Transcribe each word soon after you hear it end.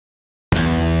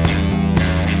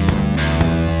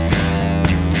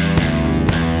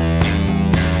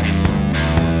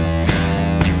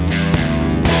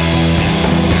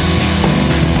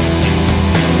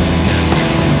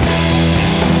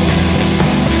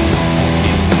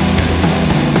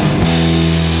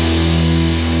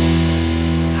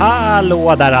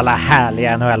Hallå där alla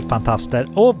härliga NHL-fantaster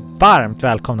och varmt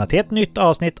välkomna till ett nytt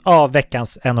avsnitt av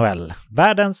veckans NHL.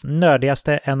 Världens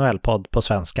nördigaste NHL-podd på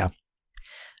svenska.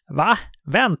 Va?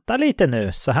 Vänta lite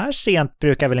nu, så här sent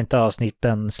brukar väl inte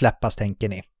avsnitten släppas, tänker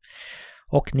ni.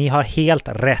 Och ni har helt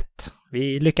rätt.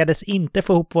 Vi lyckades inte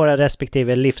få ihop våra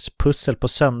respektive livspussel på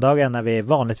söndagen när vi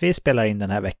vanligtvis spelar in den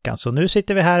här veckan. Så nu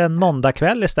sitter vi här en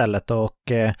måndagkväll istället och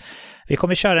vi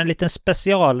kommer köra en liten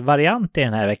specialvariant i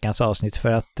den här veckans avsnitt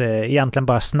för att egentligen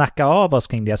bara snacka av oss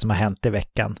kring det som har hänt i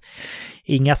veckan.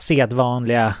 Inga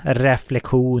sedvanliga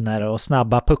reflektioner och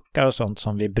snabba puckar och sånt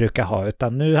som vi brukar ha,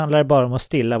 utan nu handlar det bara om att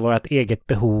stilla vårt eget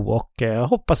behov och jag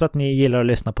hoppas att ni gillar att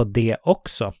lyssna på det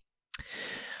också.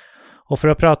 Och för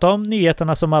att prata om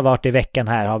nyheterna som har varit i veckan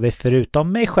här har vi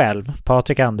förutom mig själv,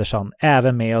 Patrik Andersson,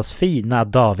 även med oss fina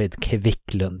David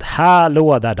Kvicklund.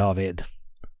 Hallå där David!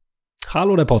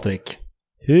 Hallå där Patrik!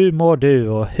 Hur mår du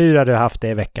och hur har du haft det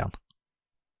i veckan?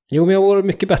 Jo, men jag mår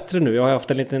mycket bättre nu. Jag har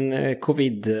haft en liten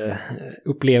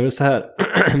covid-upplevelse här.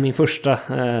 Min första,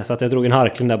 så att jag drog en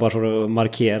harkling där bara för att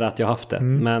markera att jag haft det.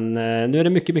 Men nu är det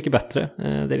mycket, mycket bättre.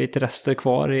 Det är lite rester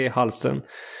kvar i halsen.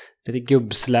 Lite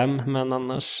gubbslem, men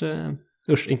annars...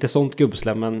 Usch, inte sånt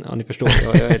gubbslem, men ja, ni förstår.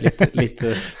 Jag är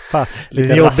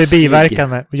lite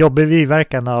jobbig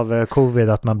biverkan av covid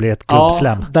att man blir ett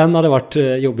gubbslem. Ja, den hade varit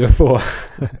jobbig att få.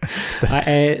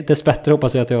 Nej, dessbättre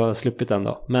hoppas jag att jag har sluppit den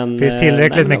då. Men, finns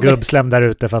tillräckligt med gubbslem där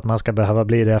ute för att man ska behöva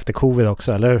bli det efter covid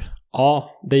också, eller hur?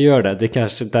 Ja, det gör det. Det är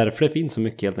kanske därför det finns så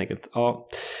mycket helt enkelt. Ja,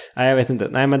 nej, jag vet inte.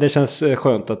 Nej, men det känns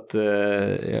skönt att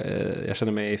jag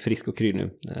känner mig frisk och kry nu.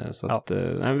 Så att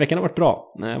nej, veckan har varit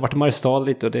bra. Jag har varit i Mariestad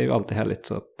lite och det är ju alltid härligt.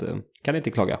 Så att kan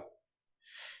inte klaga.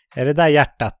 Är det där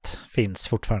hjärtat finns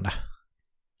fortfarande?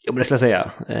 Jo, men det skulle jag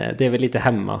säga. Det är väl lite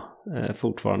hemma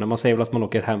fortfarande. Man säger väl att man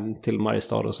åker hem till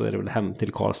Mariestad och så är det väl hem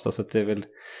till Karlstad. Så att det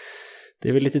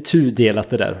är väl lite tudelat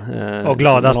det där. Och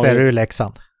gladast är du i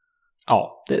Leksand.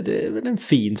 Ja, det är väl en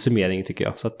fin summering tycker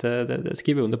jag. Så att det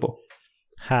skriver vi under på.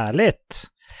 Härligt!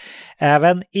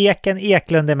 Även Eken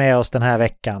Eklund är med oss den här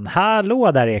veckan.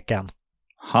 Hallå där Eken!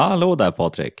 Hallå där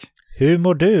Patrik! Hur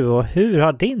mår du och hur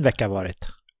har din vecka varit?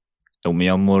 Jo, men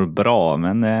jag mår bra,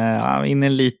 men in i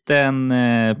en liten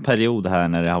period här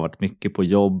när det har varit mycket på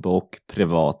jobb och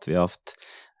privat. Vi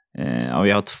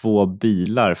har 2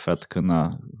 bilar för att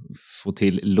kunna få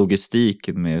till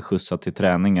logistiken med skjutsa till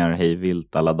träningar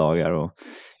hejvilt alla dagar, och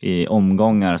i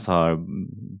omgångar så har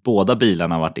båda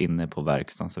bilarna varit inne på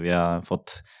verkstaden, så vi har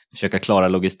fått försöka klara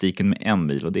logistiken med en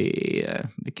bil och det är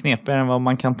knepigare än vad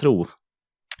man kan tro.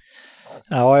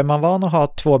 Ja, är man van att ha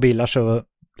 2 bilar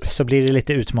så blir det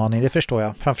lite utmaning, det förstår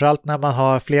jag. Framförallt när man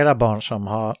har flera barn som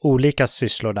har olika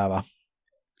sysslor där, va?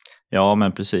 Ja,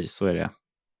 men precis, så är det.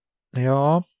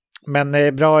 Ja, men det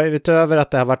är bra utöver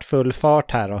att det har varit full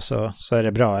fart här och så är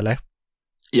det bra, eller?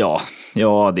 Ja,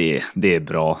 det är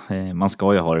bra. Man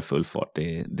ska ju ha det full fart.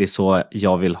 Det är så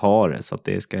jag vill ha det, så att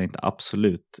det ska jag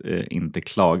absolut inte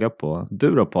klaga på.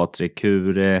 Du då Patrik,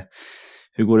 hur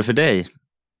går det för dig?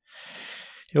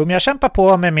 Jo, men jag kämpar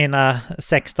på med mina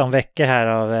 16 veckor här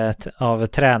av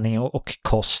träning och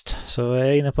kost. Så jag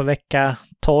är inne på vecka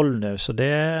 12 nu. Så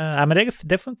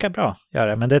det funkar bra, gör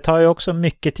det. Men det tar ju också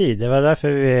mycket tid. Det var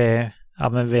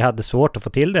därför vi hade svårt att få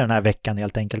till det den här veckan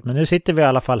helt enkelt. Men nu sitter vi i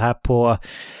alla fall här på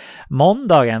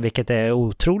måndagen, vilket är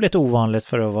otroligt ovanligt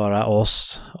för att vara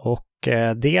oss. Och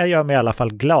det gör mig i alla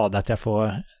fall glad att jag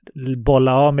får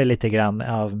bolla av mig lite grann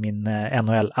av min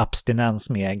NHL-abstinens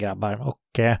med grabbar. Och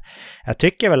jag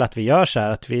tycker väl att vi gör så här,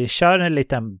 att vi kör en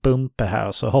liten bumper här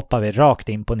och så hoppar vi rakt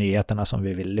in på nyheterna som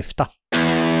vi vill lyfta.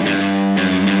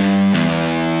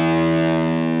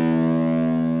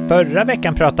 Förra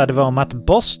veckan pratade vi om att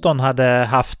Boston hade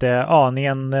haft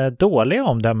aningen dåliga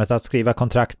omdömet att skriva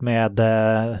kontrakt med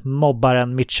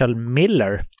mobbaren Mitchell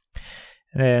Miller.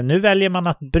 Nu väljer man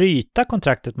att bryta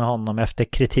kontraktet med honom efter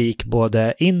kritik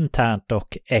både internt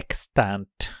och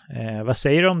externt. Vad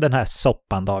säger du om den här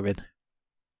soppan, David?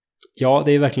 Ja,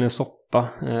 det är verkligen en soppa.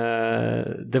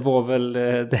 Det var väl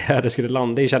det här det skulle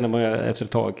landa i, känner man ju efter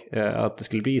ett tag, att det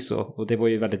skulle bli så. Och det var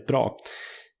ju väldigt bra.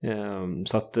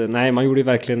 Så att nej, man gjorde ju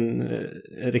verkligen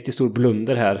en riktigt stor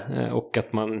blunder här. Och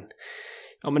att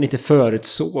man inte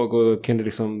förutsåg och kunde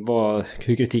liksom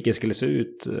hur kritiken skulle se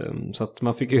ut. Så att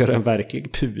man fick göra en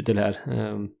verklig pudel här,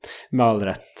 med all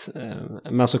rätt.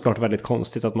 Men såklart väldigt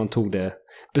konstigt att man tog det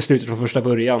beslutet från första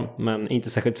början. Men inte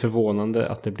särskilt förvånande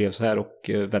att det blev så här, och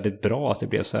väldigt bra att det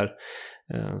blev så här.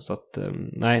 Så att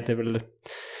nej, det är väl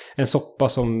en soppa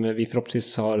som vi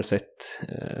förhoppningsvis har sett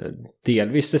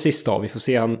delvis det sista av. Vi får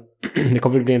se, det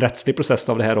kommer att bli en rättslig process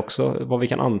av det här också, vad vi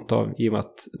kan anta, i och med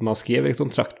att man skrev ett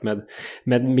kontrakt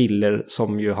med Miller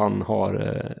som ju han har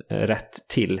rätt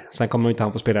till. Sen kommer inte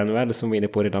han få spela NHL som vi var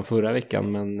inne på redan förra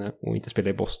veckan, och inte spela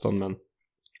i Boston, men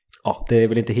ja, det är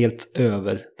väl inte helt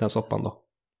över den soppan då.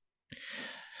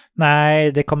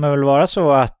 Nej, det kommer väl vara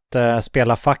så att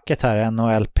spelarfacket här,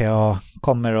 NHLPA,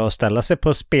 kommer att ställa sig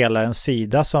på spelarens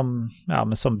sida som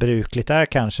brukligt är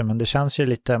kanske, men det känns ju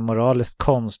lite moraliskt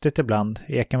konstigt ibland.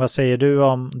 Eken, vad säger du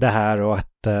om det här och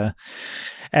att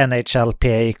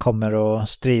NHLPA kommer att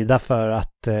strida för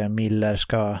att Miller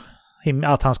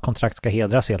att hans kontrakt ska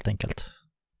hedras helt enkelt?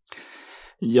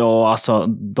 Ja, alltså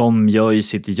de gör ju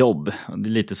sitt jobb. Det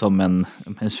är lite som en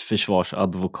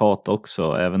försvarsadvokat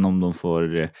också. Även om de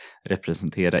får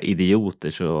representera idioter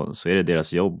så är det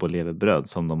deras jobb och levebröd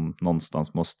som de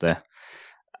någonstans måste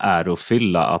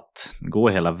ärofylla att gå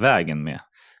hela vägen med.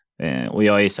 Och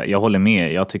jag håller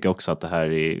med. Jag tycker också att det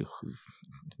här är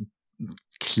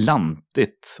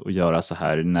klantigt att göra så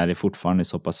här när det fortfarande är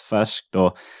så pass färskt.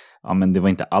 Och ja, men det var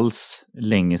inte alls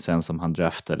länge sedan som han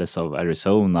draftades av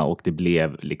Arizona och det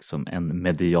blev liksom en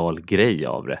medial grej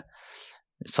av det.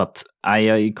 Så att, det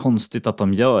är konstigt att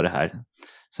de gör det här.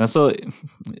 Sen så,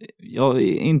 jag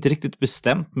är inte riktigt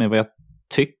bestämt med vad jag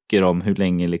tycker om hur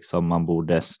länge liksom man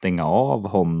borde stänga av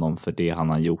honom för det han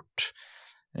har gjort.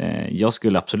 Jag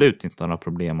skulle absolut inte ha några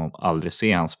problem om aldrig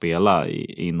se han spela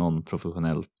i någon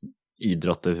professionell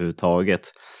idrott överhuvudtaget.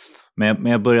 Men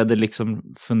jag började liksom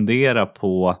fundera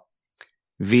på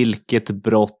vilket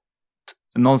brott,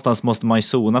 någonstans måste man ju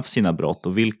sona för sina brott,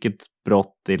 och vilket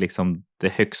brott är liksom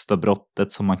det högsta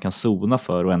brottet som man kan sona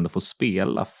för och ändå få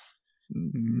spela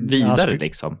vidare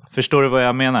liksom. Förstår du vad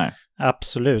jag menar?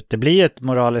 Absolut, det blir ett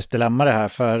moraliskt dilemma det här,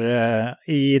 för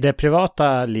i det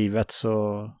privata livet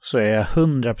så är jag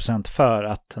 100% för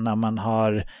att när man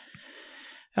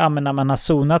har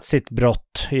sonat sitt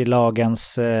brott i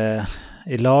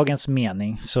lagens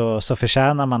mening så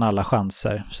förtjänar man alla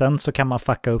chanser. Sen så kan man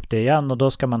fucka upp det igen och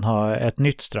då ska man ha ett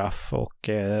nytt straff och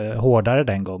hårdare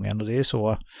den gången. Och det är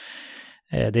så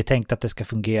det är tänkt att det ska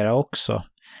fungera också.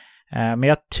 Men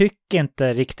jag tycker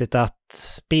inte riktigt att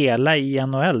spela i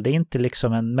NHL, det är inte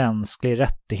liksom en mänsklig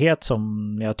rättighet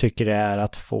som jag tycker det är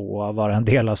att få vara en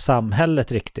del av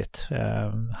samhället riktigt.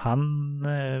 Han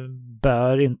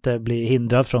bör inte bli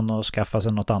hindrad från att skaffa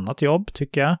sig något annat jobb,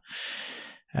 tycker jag.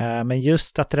 Men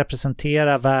just att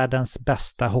representera världens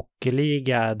bästa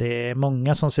hockeyliga, det är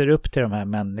många som ser upp till de här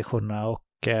människorna och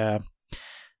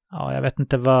jag vet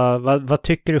inte, vad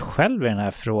tycker du själv i den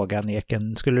här frågan,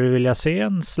 Eken? Skulle du vilja se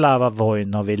en Slava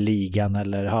Vojnov i ligan,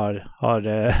 eller har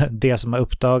det som har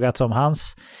uppdagats om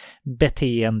hans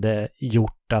beteende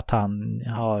gjort att han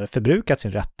har förbrukat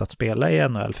sin rätt att spela i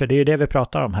NHL? För det är ju det vi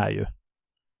pratar om här ju.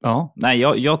 Ja, nej,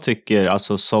 jag tycker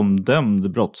alltså som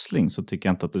dömd brottsling så tycker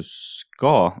jag inte att du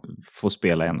ska få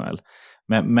spela i NHL.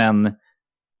 Men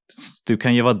du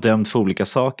kan ju vara dömd för olika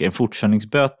saker. En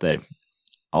fortkörningsböter,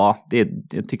 ja, det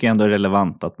tycker jag ändå är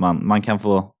relevant att man kan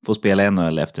få spela i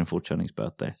NHL efter en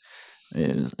fortkörningsböter.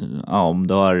 Ja, om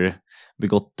du har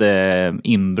begått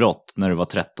inbrott när du var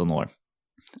 13 år.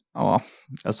 Ja,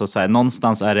 alltså så här,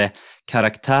 någonstans är det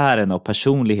karaktären och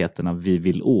personligheterna vi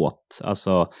vill åt.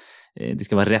 Alltså det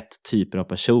ska vara rätt typer av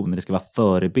personer, det ska vara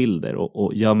förebilder,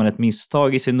 och gör man ett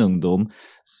misstag i sin ungdom,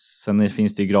 sen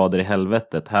finns det ju grader i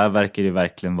helvetet. Här verkar det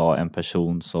verkligen vara en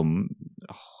person som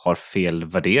har fel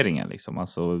värderingar liksom.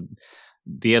 Alltså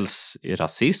dels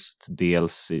rasist,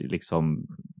 dels liksom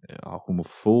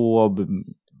homofob,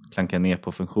 klankar ner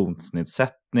på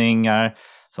funktionsnedsättningar.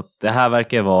 Så att det här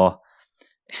verkar vara,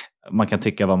 man kan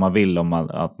tycka vad man vill om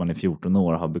att man är 14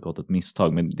 år och har begått ett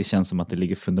misstag, men det känns som att det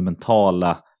ligger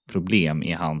fundamentala problem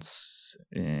i hans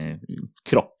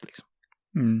kropp liksom.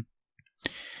 Mm.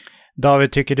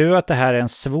 David, tycker du att det här är en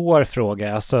svår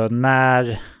fråga? Alltså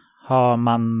när har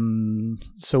man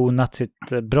sonat sitt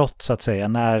brott så att säga?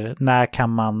 När kan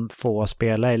man få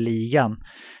spela i ligan?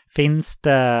 Finns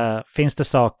det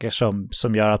saker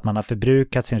som gör att man har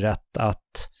förbrukat sin rätt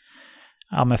att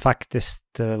men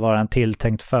faktiskt vara en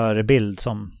tilltänkt förebild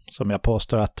som jag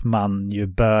påstår att man ju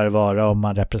bör vara om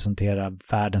man representerar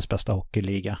världens bästa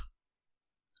hockeyliga?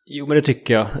 Jo, men det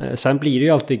tycker jag. Sen blir det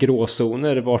ju alltid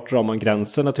gråzoner. Vart drar man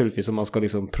gränsen naturligtvis om man ska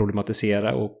liksom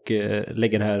problematisera och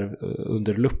lägga det här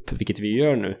under lupp, vilket vi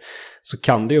gör nu. Så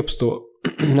kan det uppstå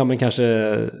men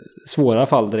kanske svåra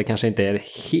fall där det kanske inte är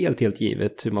helt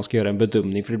givet hur man ska göra en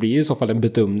bedömning. För det blir ju i så fall en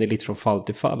bedömning lite från fall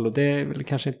till fall, och det är väl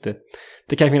kanske inte...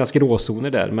 Det kan finnas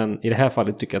gråzoner där, men i det här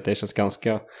fallet tycker jag att det känns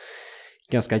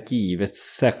ganska givet.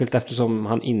 Särskilt eftersom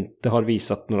han inte har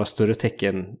visat några större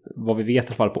tecken, vad vi vet i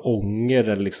alla fall, på ånger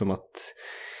eller liksom att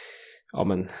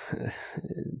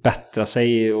bättra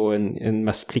sig och en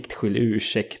mest pliktskyldig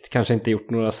ursäkt. Kanske inte gjort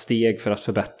några steg för att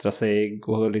förbättra sig,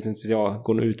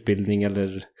 gå en utbildning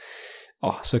eller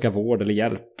söka vård eller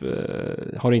hjälp.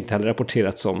 Har inte heller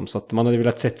rapporterats om. Så att man hade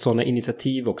velat sett sådana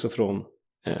initiativ också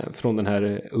från den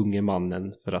här unge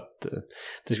mannen för att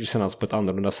det skulle kännas på ett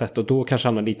annorlunda sätt. Och då kanske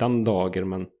han har lite andra dagar,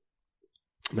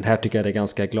 men här tycker jag det är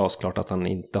ganska glasklart att han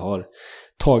inte har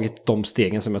tagit de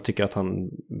stegen som jag tycker att han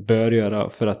bör göra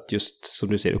för att just, som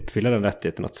du säger, uppfylla den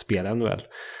rättigheten att spela NHL.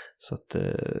 Så att,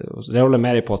 jag håller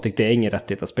med dig på att det är ingen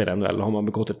rättighet att spela NHL. Har man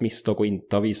begått ett misstag och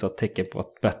inte har visat tecken på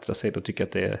att bättra sig, då tycker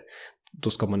jag att då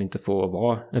ska man inte få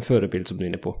vara en förebild som du är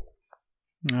inne på.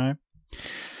 Nej.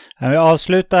 Vi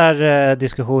avslutar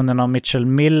diskussionen om Mitchell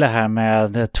Miller här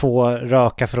med 2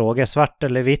 raka frågor, svart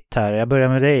eller vitt här. Jag börjar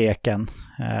med dig, Eken.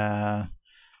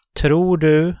 Tror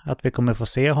du att vi kommer få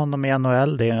se honom i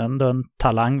NHL? Det är ändå en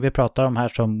talang vi pratar om här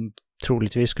som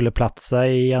troligtvis skulle platsa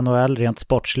i NHL rent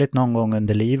sportsligt någon gång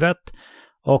under livet.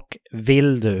 Och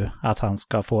vill du att han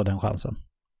ska få den chansen?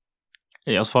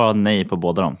 Jag svarar nej på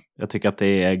båda dem. Jag tycker att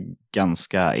det är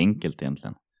ganska enkelt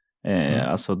egentligen.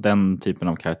 Alltså den typen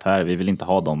av karaktär, vi vill inte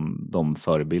ha de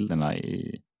förebilderna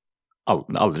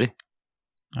aldrig.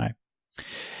 Nej.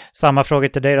 Samma fråga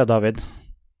till dig då, David.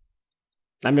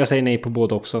 Nej, men jag säger nej på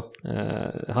båda också.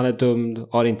 Han är dömd,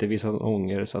 har inte visat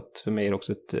ånger, så att för mig är det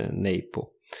också ett nej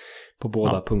på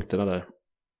båda punkterna där.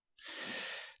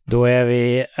 Då är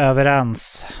vi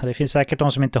överens. Det finns säkert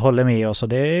de som inte håller med oss och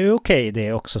det är ju okej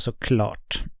det också,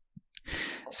 såklart.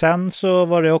 Sen så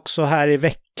var det också här i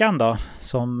veckan då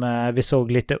som vi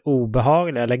såg lite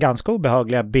obehagliga eller ganska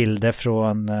obehagliga bilder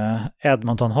från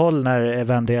Edmonton-håll när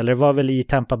Evander, eller det var väl i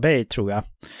Tampa Bay tror jag,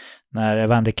 när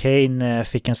Evander Kane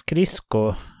fick en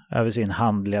skridsko över sin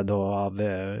handled då av,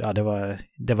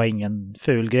 det var ingen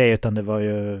ful grej utan det var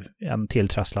ju en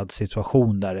tilltrasslad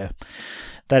situation där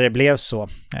det blev så.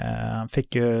 Han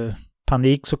fick ju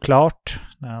panik såklart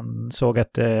när han såg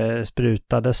att det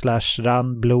sprutade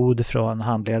rann blod från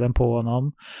handleden på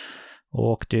honom och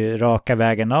åkte ju raka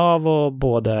vägen av och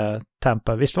både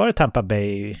visst var det Tampa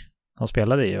Bay de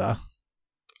spelade i, va?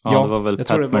 Ja, det var väl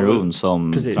Pat Maroon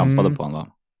som trampade på honom, va?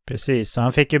 Precis, så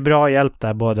han fick ju bra hjälp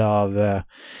där både av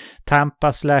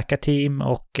Tampas läkarteam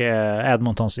och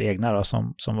Edmontons egna då,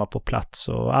 som var på plats.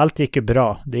 Så allt gick ju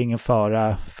bra. Det är ingen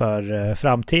fara för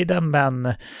framtiden,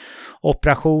 men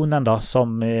operationen då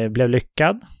som blev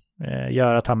lyckad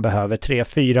gör att han behöver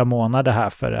 3-4 månader här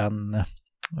för en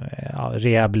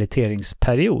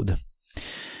rehabiliteringsperiod.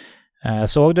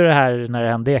 Såg du det här när det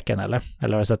hände, Eken, eller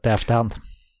har du sett det i efterhand?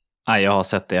 Nej, jag har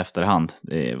sett det i efterhand.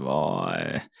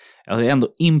 Jag är ändå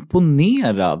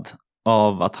imponerad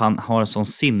av att han har en sån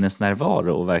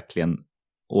sinnesnärvaro och verkligen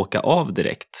åka av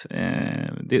direkt.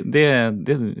 Det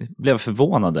blev jag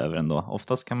förvånad över ändå.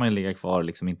 Oftast kan man ju ligga kvar och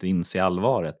liksom inte inse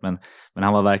allvaret. Men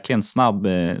han var verkligen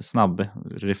snabb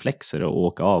reflexer och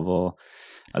åka av. Och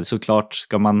såklart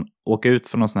ska man åka ut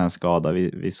för någon sån här skada.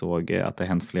 Vi såg att det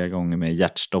hänt flera gånger med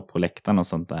hjärtstopp på läktaren och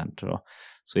sånt där, tror jag.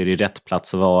 Så är det rätt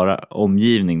plats att vara,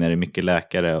 omgivning när det är mycket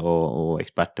läkare och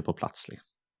experter på plats. Liksom.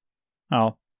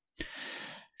 Ja.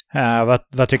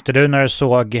 Vad tyckte du när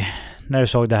du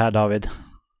såg det här, David?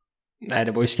 Nej,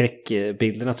 det var ju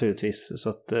skräckbilder naturligtvis. Så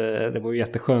att det var ju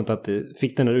jätteskönt att det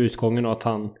fick den där utgången och att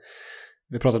han...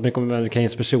 Vi har pratat mycket om Evander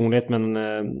Kanes personlighet, men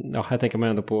här tänker man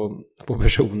ändå på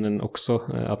personen också.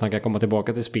 Att han kan komma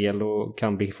tillbaka till spel och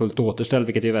kan bli fullt återställd,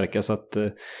 vilket ju verkar. Så att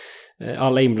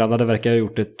alla inblandade verkar ha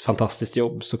gjort ett fantastiskt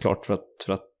jobb såklart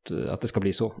för att det ska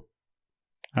bli så.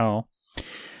 Ja.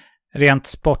 Rent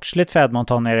sportsligt för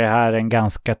Edmonton är det här en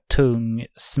ganska tung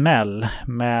smäll.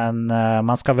 Men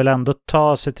man ska väl ändå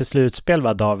ta sig till slutspel,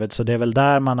 va, David? Så det är väl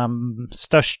där man har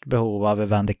störst behov av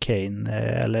Evander Kane.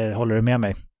 Eller håller du med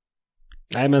mig?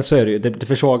 Nej, men så är det ju. Det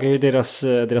försvagar ju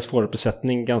deras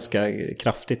forwardbesättning ganska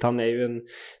kraftigt. De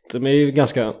är ju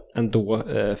ganska ändå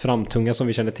framtunga som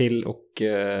vi känner till. Och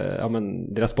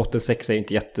deras botten 6 är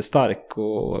inte jättestark.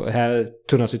 Och här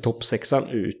tunnas ju topp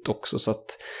 6an ut också. Så att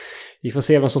vi får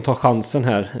se vem som tar chansen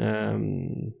här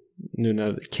nu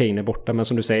när Kane är borta. Men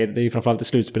som du säger, det är ju framförallt i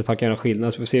slutspelet han kan göra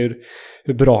skillnad. Så vi får se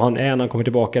hur bra han är när han kommer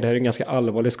tillbaka. Det här är en ganska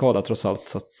allvarlig skada trots allt.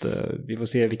 Så att vi får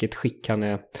se vilket skick han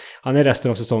är. Han är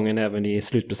resten av säsongen även i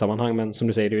slutspelssammanhang. Men som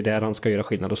du säger, det är ju där han ska göra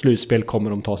skillnad. Och slutspel kommer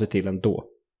de ta sig till ändå.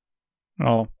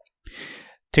 Ja.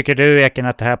 Tycker du, Eken,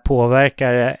 att det här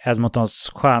påverkar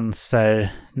Edmontons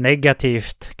chanser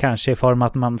negativt? Kanske i form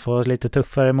att man får lite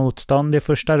tuffare motstånd i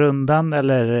första rundan?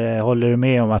 Eller håller du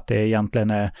med om att det egentligen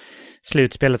är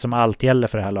slutspelet som allt gäller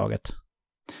för det här laget?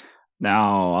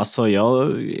 Ja, alltså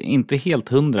jag är inte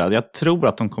helt 100. Jag tror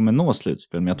att de kommer nå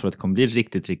slutspel, men jag tror att det kommer bli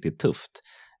riktigt, riktigt tufft.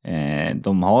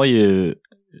 De har ju,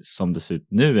 som det ser ut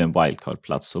nu, en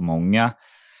wildcard-plats, och många,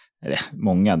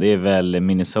 det är väl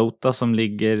Minnesota som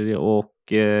ligger och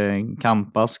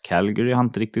kampas. Calgary har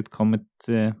inte riktigt kommit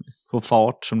på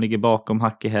fart, som ligger bakom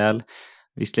hack i häl.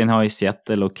 Visserligen har ju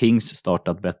Seattle och Kings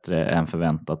startat bättre än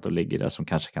förväntat och ligger där som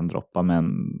kanske kan droppa,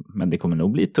 men det kommer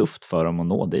nog bli tufft för dem att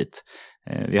nå dit.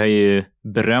 Vi har ju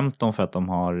berömt dem för att de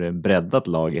har breddat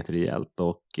laget rejält,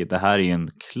 och det här är ju en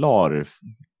klar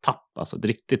tapp, alltså ett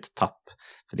riktigt tapp.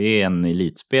 För det är en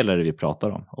elitspelare vi pratar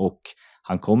om, och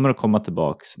han kommer att komma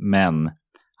tillbaks, men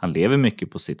han lever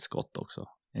mycket på sitt skott också.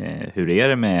 Hur är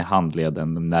det med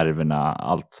handleden, nerverna,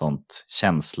 allt sånt,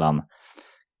 känslan?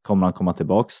 Kommer han komma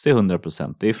tillbaks till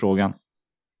 100%? Det är frågan.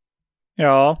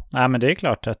 Ja, men det är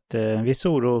klart att viss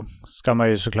oro ska man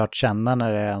ju såklart känna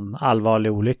när det är en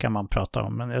allvarlig olycka man pratar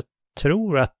om. Men jag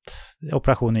tror att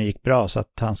operationen gick bra, så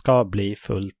att han ska bli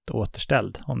fullt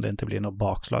återställd om det inte blir något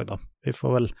bakslag då. Vi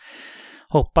får väl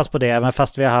hoppas på det, även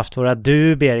fast vi har haft våra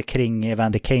dubier kring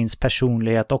Evander Kanes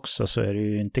personlighet också, så är det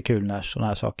ju inte kul när sådana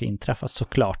här saker inträffar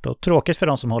såklart. Och tråkigt för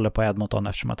de som håller på Edmonton,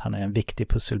 eftersom att han är en viktig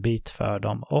pusselbit för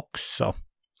dem också.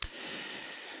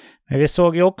 Men vi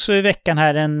såg ju också i veckan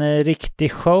här en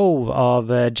riktig show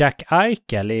av Jack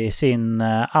Eichel i sin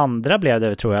andra, blev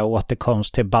det tror jag,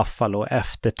 återkomst till Buffalo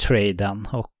efter traden.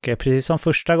 Och precis som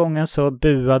första gången så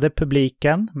buade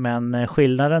publiken, men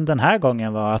skillnaden den här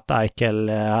gången var att Eichel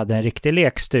hade en riktig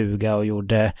lekstuga och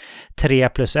gjorde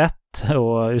 3+1.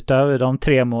 Och utöver de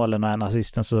 3 målen och en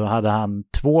assisten så hade han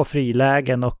 2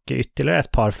 frilägen och ytterligare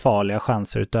ett par farliga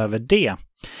chanser utöver det.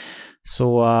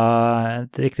 Så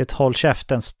ett riktigt håll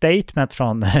käften statement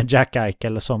från Jack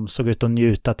Eichel som såg ut att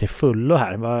njuta till fullo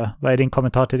här. Vad är din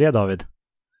kommentar till det, David?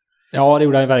 Ja, det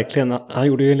gjorde han verkligen. Han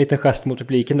gjorde ju en liten gest mot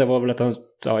publiken. Det var väl att han,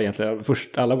 ja egentligen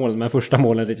alla målen, men första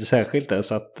målen lite särskilt där.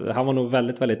 Så att han var nog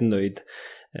väldigt, väldigt nöjd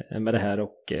med det här.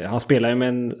 Och han spelar ju med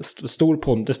en stor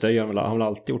pondus, det gör han väl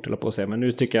alltid gjort, eller på att säga. Men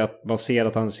nu tycker jag att man ser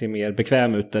att han ser mer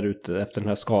bekväm ut där ute efter den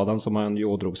här skadan som han ju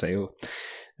ådrog sig. Och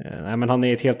nej, men han är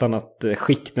i ett helt annat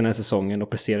skick den här säsongen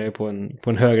och presterar ju på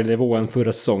en högre nivå än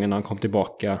förra säsongen när han kom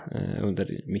tillbaka under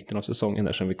mitten av säsongen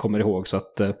där som vi kommer ihåg. Så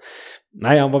att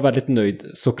nej, han var väldigt nöjd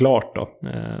såklart då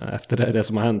efter det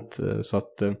som har hänt. Så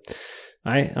att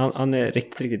nej, han är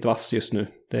riktigt, riktigt vass just nu.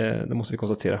 Det måste vi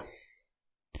konstatera.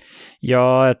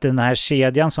 Ja, den här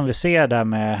kedjan som vi ser där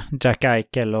med Jack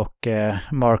Eichel och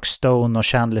Mark Stone och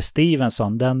Chandler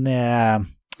Stevenson, den är...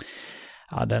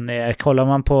 Ja, kollar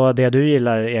man på det du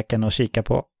gillar, Eken, och kika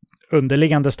på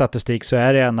underliggande statistik, så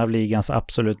är det en av ligans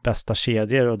absolut bästa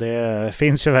kedjor, och det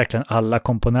finns ju verkligen alla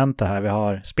komponenter här. Vi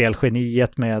har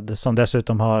spelgeniet som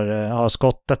dessutom har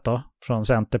skottet då från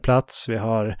centerplats. Vi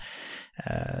har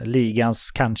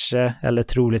ligans kanske, eller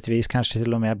troligtvis kanske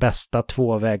till och med bästa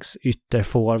tvåvägs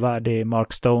ytterforward i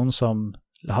Mark Stone, som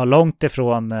har långt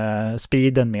ifrån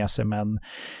speeden med sig, men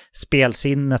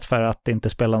spelsinnet för att det inte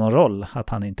spelar någon roll att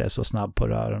han inte är så snabb på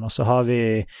rören. Och så har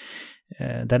vi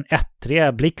den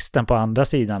ettriga Blixten på andra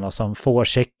sidan då, som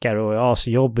forecheckar och är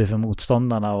asjobbig för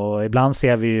motståndarna, och ibland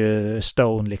ser vi ju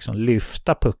Stone liksom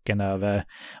lyfta pucken över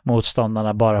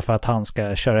motståndarna bara för att han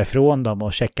ska köra ifrån dem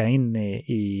och checka in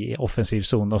i offensiv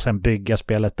zon och sen bygga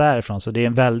spelet därifrån. Så det är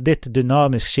en väldigt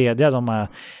dynamisk kedja de har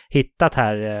hittat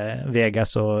här,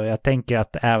 Vegas, och jag tänker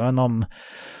att även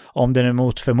om det nu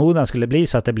mot förmodan skulle bli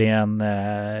så att det blir en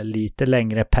lite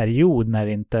längre period när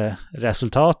inte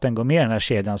resultaten går med i den här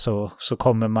kedjan, så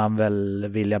kommer man väl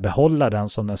vilja behålla den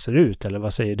som den ser ut. Eller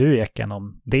vad säger du, Eken,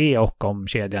 om det och om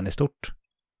kedjan i stort?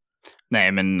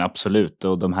 Nej, men absolut.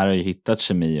 Och de här har ju hittat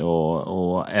kemi,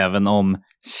 och även om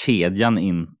kedjan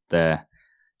inte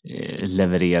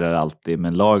levererar alltid,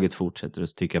 men laget fortsätter,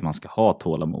 så tycker jag att man ska ha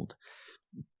tålamod.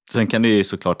 Sen kan det ju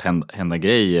såklart hända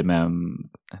grejer med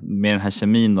den här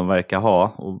kemin de verkar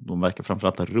ha, och de verkar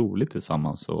framförallt ha roligt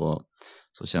tillsammans,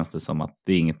 så känns det som att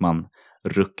det är inget man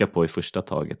ruckar på i första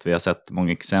taget. Vi har sett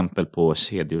många exempel på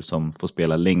kedjor som får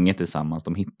spela länge tillsammans.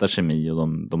 De hittar kemi och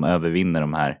de övervinner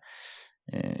de här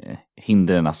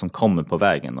hindren som kommer på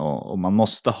vägen, och man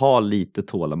måste ha lite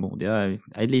tålamod. Jag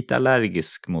är lite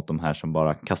allergisk mot de här som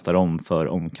bara kastar om för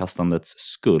omkastandets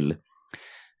skull.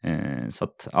 Så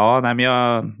att, ja, nej,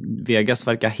 men Vegas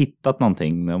verkar ha hittat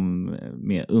någonting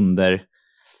med under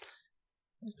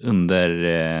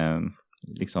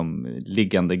liksom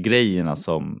liggande grejerna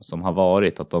som har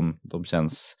varit, att de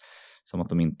känns som att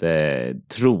de inte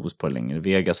tror på det längre.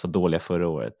 Vegas var dåliga förra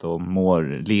året, och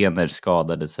Lener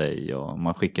skadade sig, och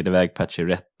man skickade iväg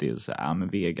Pacioretty och så, men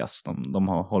Vegas, de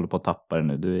håller på att tappa det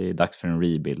nu. Det är dags för en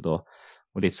rebuild, och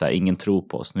Och det är så här, ingen tror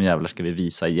på oss. Nu jävlar ska vi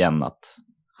visa igen att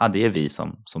det är vi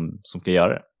som ska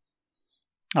göra det.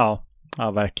 Ja,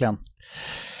 verkligen.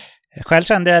 Själv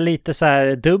kände jag lite så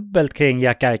här dubbelt kring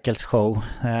Jack Eichels show.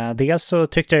 Dels så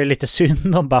tyckte jag ju lite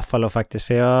synd om Buffalo faktiskt,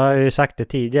 för jag har ju sagt det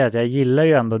tidigare att jag gillar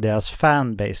ju ändå deras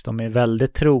fanbase. De är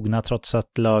väldigt trogna trots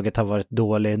att laget har varit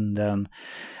dåligt under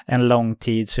en lång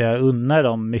tid, så jag unnar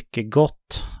dem mycket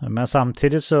gott. Men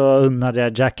samtidigt så unnade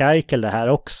jag Jack Eichel det här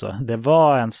också. Det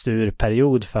var en sur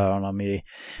period för honom i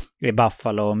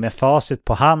Buffalo, med facit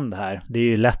på hand här. Det är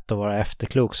ju lätt att vara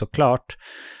efterklok såklart.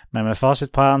 Men med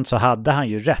facit på hand så hade han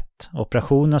ju rätt.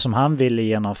 Operationen som han ville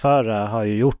genomföra har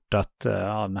ju gjort att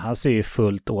han ser ju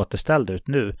fullt återställd ut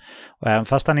nu. Och även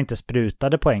fast han inte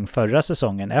sprutade poäng förra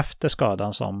säsongen efter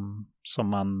skadan som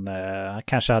man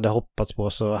kanske hade hoppats på,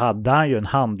 så hade han ju en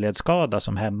handledsskada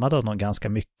som hämmade honom ganska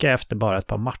mycket efter bara ett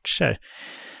par matcher.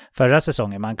 Förra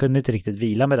säsongen, man kunde inte riktigt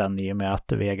vila med den i och med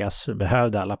att Vegas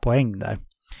behövde alla poäng där.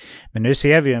 Men nu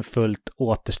ser vi ju en fullt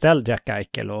återställd Jack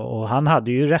Eichel och han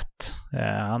hade ju rätt.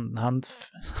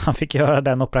 Han fick göra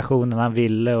den operationen han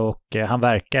ville och han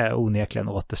verkar onekligen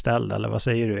återställd. Eller vad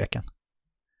säger du, Eken?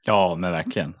 Ja, men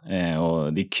verkligen.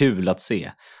 Och det är kul att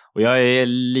se. Och jag är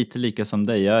lite lika som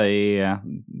dig.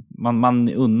 Man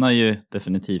unnar ju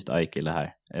definitivt Eichel det här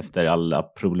efter alla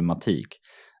problematik.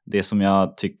 Det som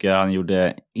jag tycker han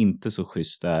gjorde inte så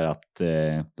schysst är att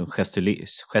de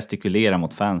gestikulerar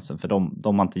mot fansen, för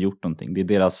de har inte gjort någonting. Det är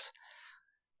deras,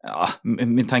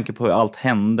 med tanke på hur allt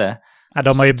hände. Ja,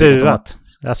 de har ju buat.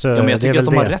 Alltså, men jag tycker att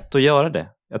de det. har rätt att göra det.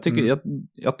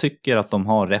 Jag tycker att de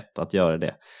har rätt att göra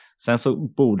det. Sen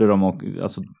så borde de,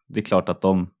 alltså det är klart att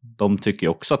de tycker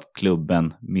också att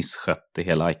klubben misskötte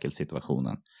hela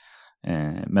Eichel-situationen.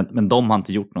 Men de har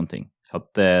inte gjort någonting. Så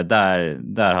att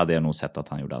där hade jag nog sett att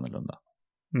han gjorde annorlunda.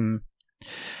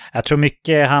 Jag tror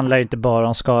mycket handlar inte bara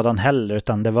om skadan heller,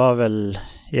 utan det var väl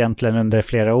egentligen under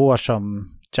flera år som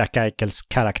Jack Eichels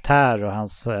karaktär och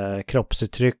hans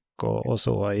kroppsuttryck och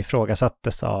så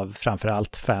ifrågasattes av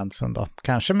framförallt fansen då.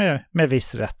 Kanske med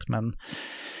viss rätt, men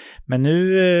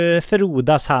nu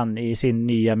förrodas han i sin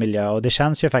nya miljö och det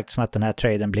känns ju faktiskt som att den här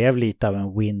traden blev lite av en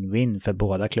win-win för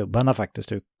båda klubbarna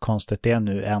faktiskt, hur konstigt det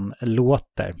nu än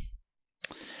låter.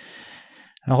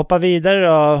 Jag hoppar vidare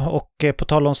då, och på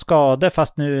tal om skador,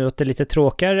 fast nu åt det lite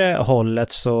tråkigare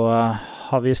hållet, så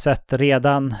har vi sett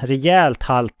redan rejält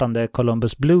haltande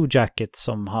Columbus Blue Jackets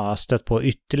som har stött på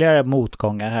ytterligare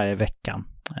motgångar här i veckan.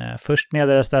 Först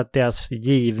meddelades det att deras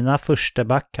givna första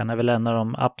back, han är väl en av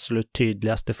de absolut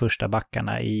tydligaste första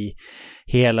backarna i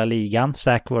hela ligan,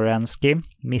 Zach Werenski,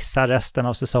 missar resten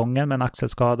av säsongen med en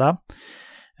axelskada.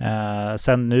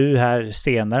 Sen nu här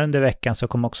senare under veckan så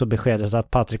kom också beskedet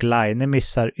att Patrik Laine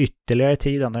missar ytterligare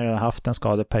tid. Han har redan haft en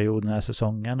skadeperiod den här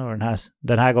säsongen och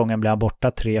den här gången blir han borta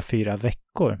 3-4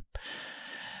 veckor.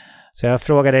 Så jag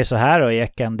frågar dig så här då,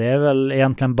 Eken, det är väl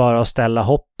egentligen bara att ställa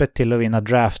hoppet till att vinna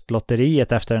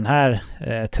draftlotteriet efter den här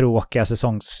tråkiga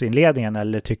säsongsinledningen,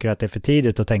 eller tycker du att det är för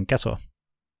tidigt att tänka så?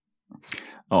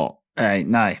 Ja.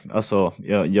 Nej, alltså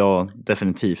ja,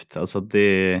 definitivt. Alltså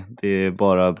det är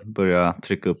bara börja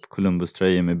trycka upp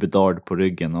Columbus-tröjan med Bedard på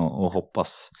ryggen och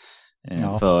hoppas.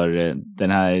 För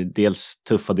den här dels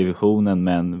tuffa divisionen,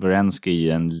 men Werenski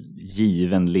är en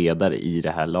given ledare i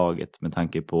det här laget med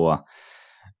tanke på,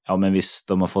 ja men visst,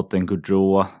 de har fått en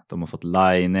Gaudreau, de har fått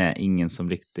Laine,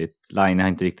 Laine har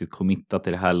inte riktigt committat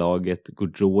till det här laget.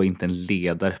 Gaudreau är inte en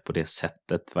ledare på det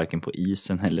sättet, varken på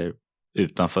isen eller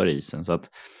utanför isen, så att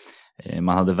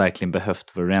man hade verkligen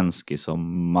behövt Werenski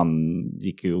som man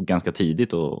gick ju ganska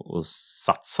tidigt och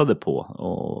satsade på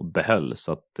och behöll.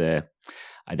 Så att det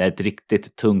är ett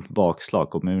riktigt tungt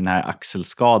bakslag. Och med den här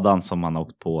axelskadan som man har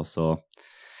åkt på så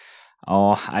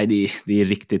det är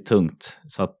riktigt tungt.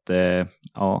 Så att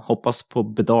hoppas på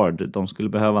Bedard. De skulle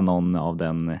behöva någon av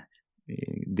den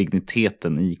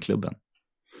digniteten i klubben.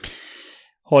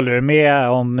 Håller du med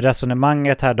om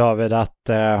resonemanget här, David,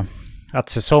 att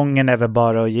säsongen är väl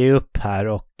bara att ge upp här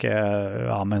och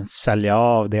sälja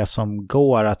av det som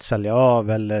går att sälja av,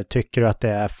 eller tycker du att det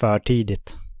är för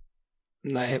tidigt?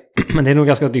 Nej, men det är nog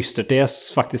ganska dystert. Det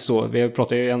är faktiskt så. Vi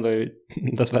pratar ju ändå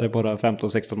dessvärre bara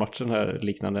 15-16 matcher här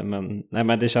liknande,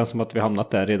 men det känns som att vi har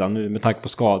hamnat där redan nu. Med tanke på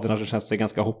skadorna så känns det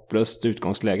ganska hopplöst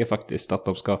utgångsläge faktiskt, att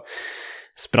de ska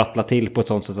sprattla till på ett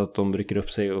sånt sätt att de rycker upp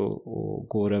sig och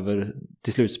går över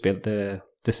till slutspel.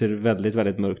 Det ser väldigt,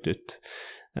 väldigt mörkt ut.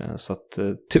 Så att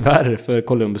tyvärr för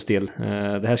Columbus del,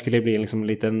 det här skulle bli liksom en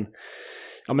liten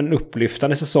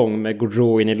upplyftande säsong med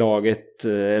Gaudreau in i laget,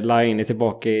 Line är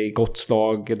tillbaka i gott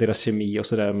slag, deras kemi och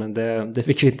sådär, men det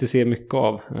fick vi inte se mycket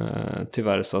av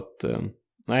tyvärr, så att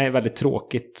nej, väldigt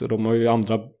tråkigt. Och de har ju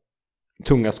andra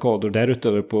tunga skador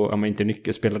därutöver på, inte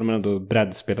nyckelspelare men ändå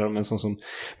breddspelare, men som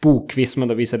Bokvist, men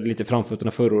då visade lite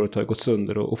framfötterna förra året har gått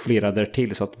sönder och flera där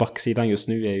till, så att backsidan just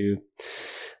nu är ju,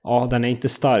 ja, den är inte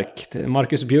stark.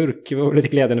 Marcus Björk var lite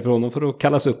glädjande för honom för att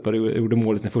kallas upp och gjorde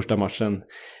målet i den första matchen.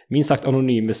 Minst sagt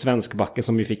anonym med svenskbacken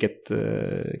som ju fick ett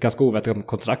ganska oväntat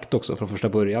kontrakt också från första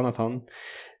början, att han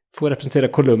får representera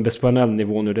Columbus på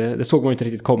NHL-nivå nu. Det såg man inte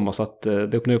riktigt komma, så att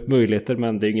det öppnar upp möjligheter,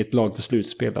 men det är inget lag för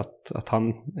slutspel. Att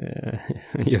han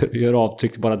gör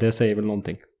avtryck, bara det säger väl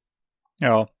någonting.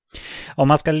 Ja, om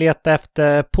man ska leta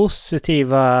efter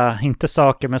positiva, inte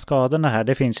saker med skadorna här,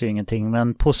 det finns ju ingenting,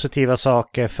 men positiva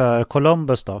saker för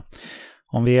Columbus då.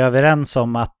 Om vi är överens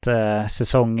om att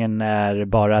säsongen är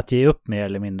bara att ge upp mer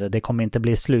eller mindre, det kommer inte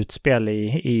bli slutspel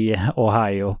i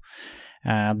Ohio.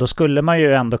 Då skulle man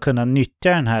ju ändå kunna nyttja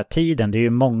den här tiden. Det är ju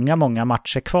många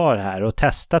matcher kvar här, och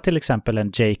testa till exempel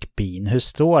en Jake Bean. Hur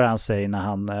står han sig när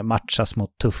han matchas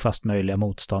mot tuffast möjliga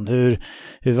motstånd?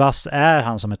 Hur vass är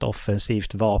han som ett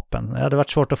offensivt vapen? Det hade varit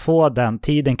svårt att få den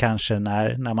tiden kanske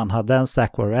när man hade en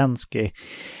Zach Werenski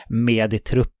med i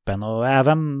truppen. Och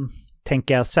även,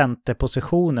 tänker jag,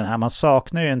 centerpositionen här. Man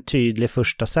saknar ju en tydlig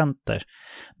första center.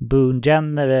 Boone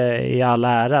Jenner är i all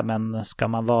ära, men ska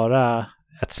man vara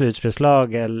ett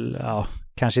slutspelslag, eller ja,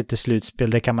 kanske inte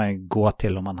slutspel, det kan man ju gå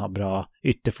till om man har bra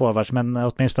ytterforwards, men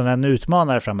åtminstone en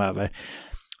utmanare framöver,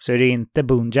 så är det inte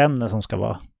Boone Jenner som ska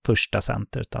vara första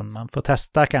center, utan man får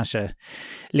testa kanske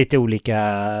lite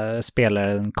olika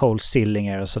spelare, en Cole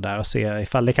Sillinger och sådär, och se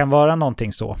ifall det kan vara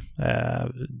någonting så.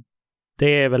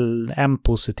 Det är väl en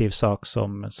positiv sak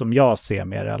som jag ser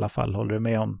mer i alla fall. Håller du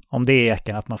med om det,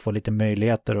 Eken, att man får lite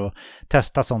möjligheter att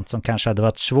testa sånt som kanske hade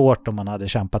varit svårt om man hade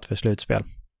kämpat för slutspel?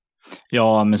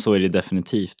 Ja, men så är det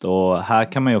definitivt. Och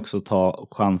här kan man ju också ta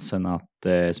chansen att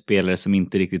spelare som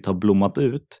inte riktigt har blommat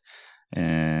ut,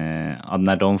 att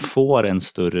när de får en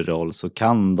större roll så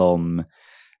kan de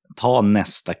ta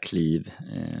nästa kliv.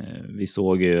 Vi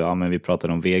såg ju, men vi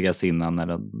pratade om Vegas innan,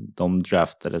 när de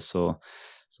draftade så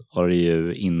var det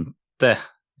ju inte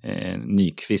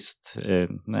Nyqvist.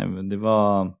 Nej, det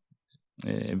var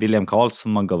William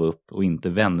Karlsson man gav upp och inte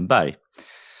Wennberg.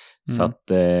 Så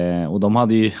att, och de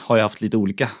har ju haft lite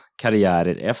olika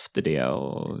karriärer efter det,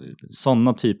 och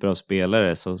sådana typer av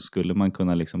spelare så skulle man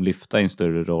kunna liksom lyfta i en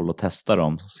större roll och testa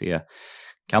dem och se,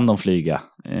 kan de flyga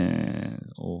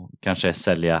och kanske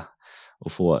sälja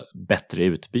och få bättre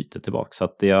utbyte tillbaka. Så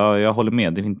att jag håller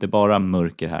med, det är inte bara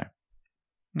mörker här.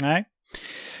 Nej.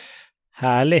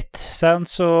 Härligt. Sen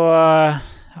så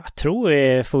jag tror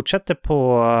vi fortsätter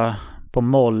på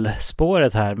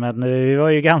mollspåret här, men vi var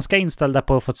ju ganska inställda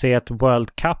på att få se ett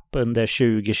World Cup under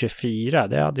 2024.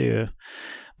 Det hade ju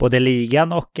både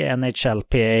ligan och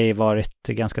NHLPA varit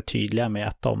ganska tydliga med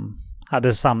att de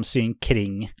hade samsyn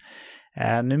kring.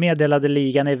 Nu meddelade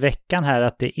ligan i veckan här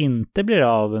att det inte blir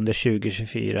av under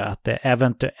 2024, att det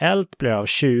eventuellt blir av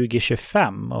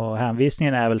 2025, och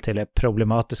hänvisningen är väl till det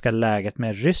problematiska läget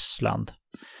med Ryssland.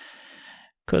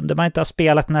 Kunde man inte ha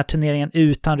spelat den här turneringen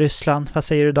utan Ryssland? Vad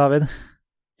säger du, David?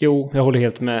 Jo, jag håller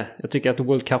helt med. Jag tycker att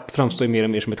World Cup framstår mer och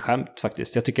mer som ett skämt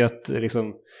faktiskt. Jag tycker att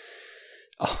liksom,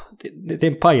 det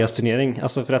är en pajasturnering.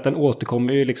 Alltså för att den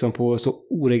återkommer ju liksom på så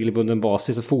oregelbunden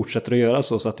basis och fortsätter att göra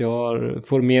så att jag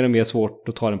får mer och mer svårt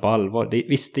att ta den på allvar.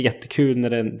 Visst, det är jättekul när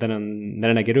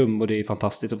den äger rum, och det är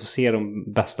fantastiskt att få se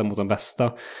de bästa mot de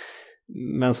bästa.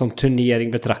 Men som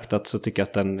turnering betraktat så tycker jag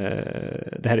att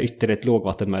det här är ytterligare ett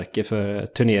lågvattenmärke för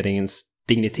turneringens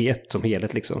dignitet som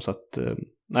helhet liksom. Så att,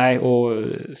 nej, och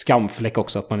skamfläck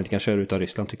också att man inte kan köra ut av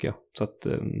Ryssland tycker jag. Så att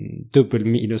dubbel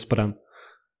minus på den.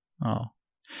 Ja.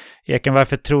 Eken,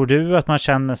 varför tror du att man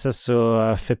känner sig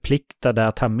så förpliktade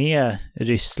att ha med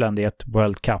Ryssland i ett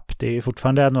World Cup? Det är ju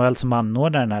fortfarande NHL som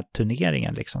anordnar den här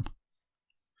turneringen liksom.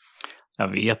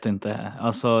 Jag vet inte.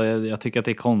 Alltså, jag tycker att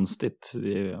det är konstigt.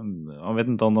 Jag vet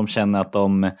inte om de känner att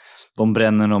de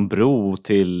bränner någon bro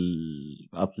till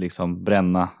att liksom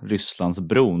bränna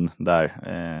Rysslandsbron där.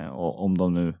 Och om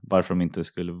de nu, varför de inte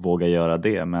skulle våga göra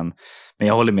det. Men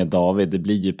jag håller med David, det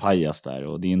blir ju pajas där.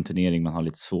 Och det är en turnering man har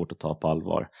lite svårt att ta på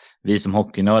allvar. Vi som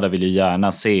hockeynördar vill ju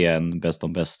gärna se en bäst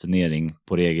om bäst turnering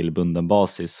på regelbunden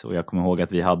basis. Och jag kommer ihåg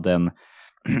att vi hade en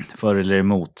för eller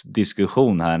emot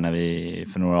diskussion här när vi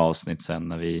för några avsnitt sen,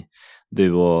 när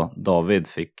du och David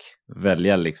fick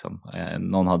välja liksom.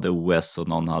 Någon hade OS och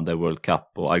någon hade World Cup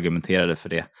och argumenterade för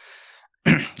det.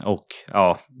 Och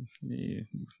ja,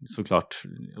 såklart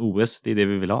OS, det är det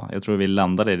vi vill ha. Jag tror vi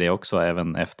landade i det också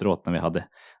även efteråt när vi hade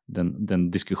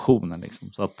den diskussionen liksom.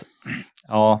 Så att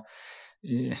ja,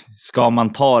 ska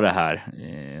man ta det här,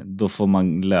 då får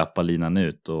man löpa linan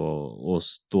ut och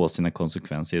stå sina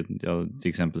konsekvenser. Jag har till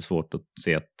exempel svårt att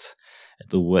se att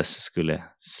ett OS skulle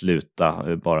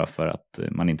sluta bara för att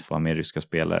man inte får ha med ryska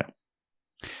spelare.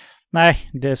 Nej,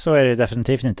 så är det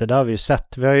definitivt inte. Det har vi ju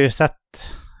sett. Vi har ju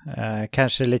sett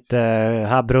kanske lite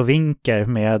habrovinker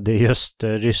med just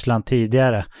Ryssland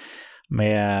tidigare.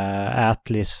 Med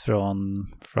athletes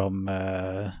från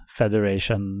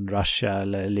Federation Russia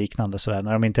eller liknande sådär.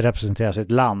 När de inte representerar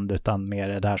sitt land utan mer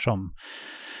är där som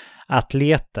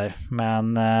atleter.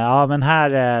 Men men här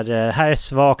är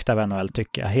svagt av NHL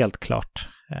tycker jag, helt klart.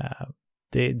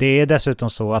 Det är dessutom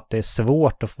så att det är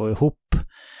svårt att få ihop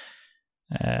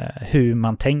hur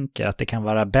man tänker att det kan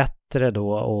vara bättre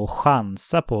då att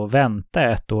chansa på att vänta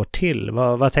ett år till.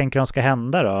 Vad tänker de ska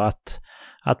hända då?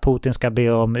 Att Putin ska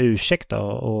be om ursäkt då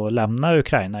och lämna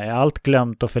Ukraina? Är allt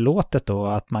glömt och förlåtet då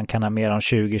att man kan ha mer om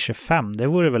 2025? Det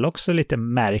vore väl också lite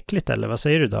märkligt, eller vad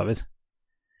säger du, David?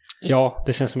 Ja,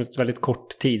 det känns som ett väldigt kort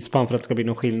tidsspann för att det ska bli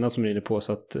någon skillnad som blir på,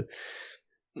 så att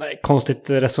konstigt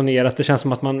resonerat. Det känns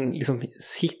som att man liksom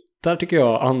hittar, tycker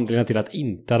jag, anledningen till att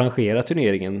inte arrangera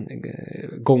turneringen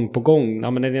gång på gång.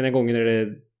 Ja, men den ena gången är det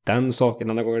den saken, den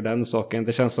andra gången är det den saken.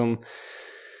 Det känns som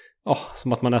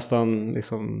att man nästan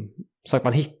liksom, så att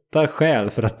man hittar skäl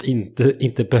för att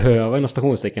inte behöva inom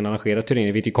stationstecken arrangera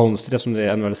turneringen. Det är ju konstigt eftersom det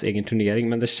är NHLs egen turnering,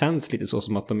 men det känns lite så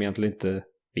som att de egentligen inte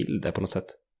vill det på något sätt.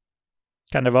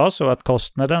 Kan det vara så att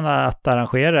kostnaderna att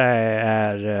arrangera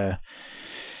är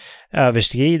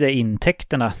överskrider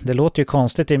intäkterna? Det låter ju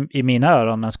konstigt i mina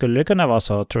öron, men skulle det kunna vara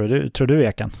så, tror du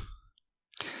Ekan?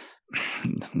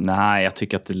 Nej, jag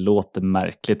tycker att det låter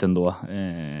märkligt ändå.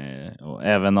 Och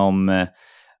även om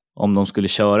de skulle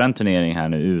köra en turnering här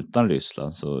nu utan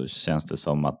Ryssland, så känns det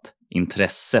som att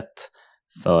intresset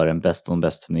för en bäst of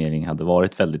bäst turnering hade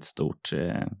varit väldigt stort.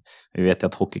 Vi vet ju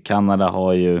att Hockey Canada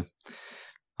har ju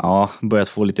börjat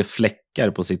få lite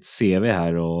fläckar på sitt CV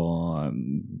här, och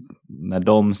när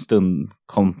de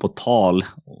kom på tal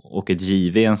och ett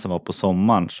JVM som var på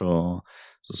sommaren så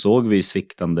såg vi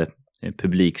sviktande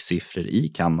publiksiffror i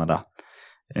Kanada.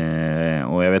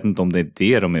 Och jag vet inte om det är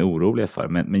det de är oroliga för,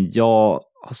 men jag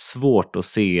har svårt att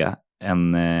se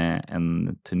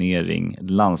en turnering, en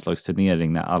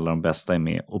landslagsturnering när alla de bästa är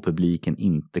med och publiken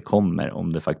inte kommer,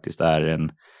 om det faktiskt är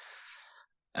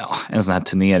en sån här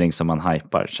turnering som man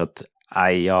hypar. Så att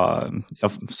jag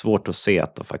har svårt att se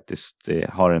att det faktiskt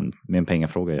har med en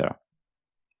pengafråga att göra.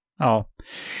 Ja,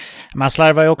 man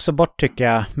slarvar ju också bort, tycker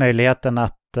jag, möjligheten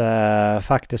att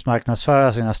faktiskt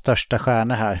marknadsföra sina största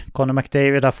stjärnor här. Connor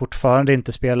McDavid har fortfarande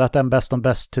inte spelat en best of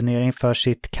best turnering för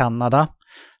sitt Kanada.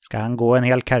 Ska han gå en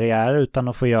hel karriär utan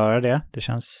att få göra det?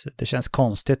 Det känns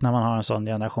konstigt när man har en sån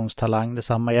generationstalang.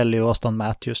 Detsamma gäller ju Auston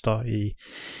Matthews då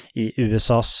i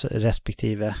USAs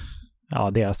respektive,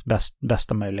 deras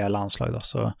bästa möjliga landslag då.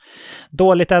 Så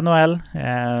dåligt NHL,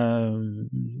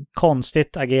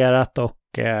 konstigt agerat, och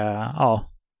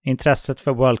intresset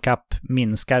för World Cup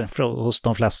minskar hos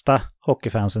de flesta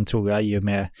hockeyfansen, tror jag, i och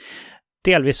med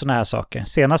delvis såna här saker.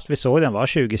 Senast vi såg den var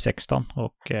 2016,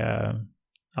 och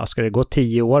ska det gå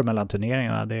 10 år mellan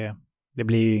turneringarna, det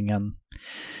blir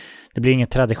ju ingen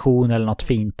tradition eller något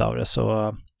fint av det,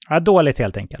 så dåligt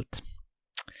helt enkelt.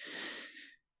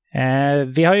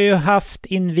 Vi har ju haft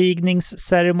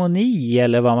invigningsceremoni,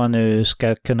 eller vad man nu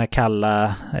ska kunna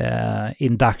kalla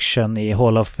induction i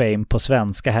Hall of Fame på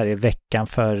svenska här i veckan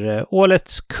för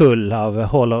årets kull av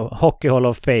Hockey Hall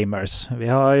of Famers. Vi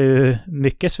har ju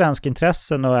mycket svensk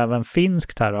intressen och även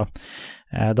finskt här då.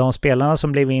 De spelarna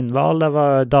som blev invalda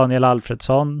var Daniel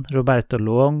Alfredsson, Roberto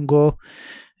Luongo,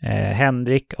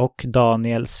 Henrik och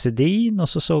Daniel Sedin, och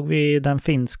så såg vi den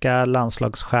finska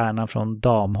landslagsstjärnan från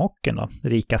damhockeyn då,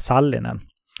 Riikka Sallinen.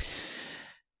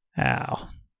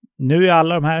 Nu är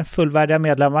alla de här fullvärdiga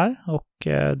medlemmar, och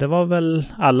det var väl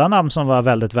alla namn som var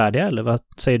väldigt värdiga, eller vad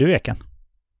säger du, Ekan?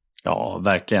 Ja,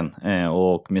 verkligen.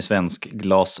 Och med svensk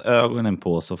glasögonen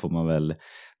på så får man väl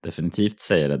definitivt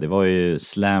säga det. Det var ju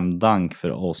slam dunk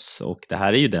för oss, och det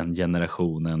här är ju den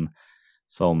generationen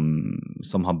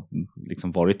som har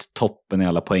liksom varit toppen i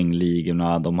alla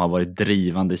poängligorna. De har varit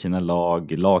drivande i sina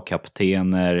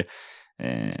lagkaptener.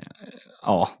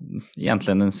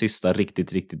 Egentligen den sista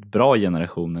riktigt, riktigt bra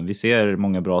generationen. Vi ser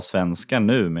många bra svenskar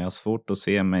nu, men jag har svårt att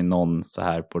se mig någon så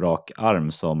här på rak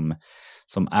arm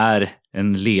som är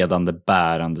en ledande,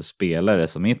 bärande spelare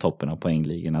som är i toppen av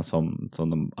poängligorna som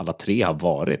de alla tre har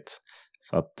varit.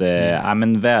 Så att,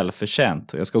 men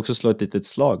välförtjänt. Jag ska också slå ett litet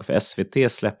slag, för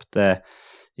SVT släppte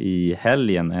i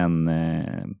helgen en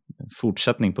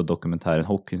fortsättning på dokumentären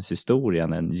Hockeyns historia,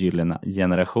 den gyllene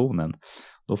generationen.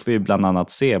 Då får vi bland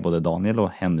annat se både Daniel och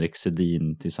Henrik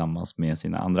Sedin tillsammans med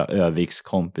sina andra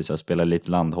Övikskompisar spela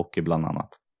lite landhockey bland annat.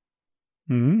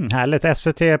 Härligt.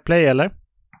 SVT Play eller?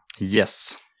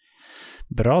 Yes.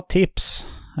 Bra tips.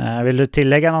 Vill du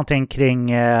tillägga någonting kring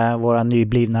våra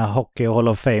nyblivna Hockey Hall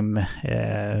of Fame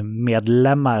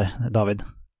medlemmar, David?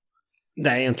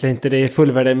 Nej, egentligen inte. Det är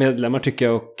fullvärdiga medlemmar tycker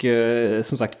jag och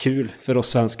som sagt kul för oss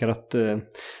svenskar att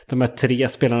de här 3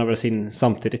 spelarna väljs in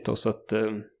samtidigt då, så att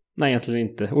nej, egentligen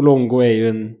inte. Och Longo är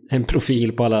ju en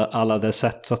profil på alla dess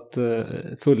sätt, så att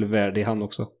fullvärdig han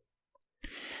också.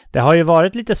 Det har ju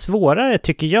varit lite svårare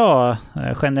tycker jag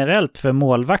generellt för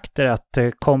målvakter att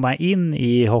komma in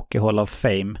i Hockey Hall of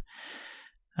Fame.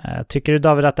 Tycker du,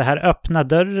 David, att det här öppnar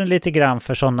dörren lite grann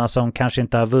för sådana som kanske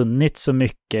inte har vunnit så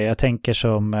mycket? Jag tänker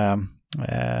som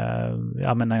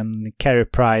en Carey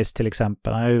Price till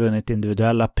exempel. Han har ju vunnit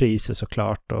individuella priser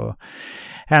såklart. Och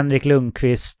Henrik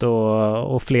Lundqvist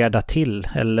och fler där till.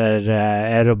 Eller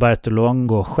är Roberto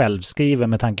Luongo självskriven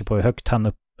med tanke på hur högt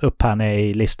han upp han är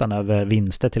i listan över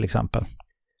vinster till exempel?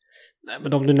 Nej,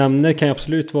 men de du nämner kan ju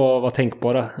absolut vara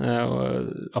tänkbara.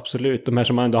 Absolut. De här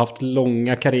som har ändå haft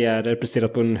långa karriärer,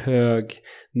 presterat på en hög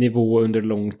nivå under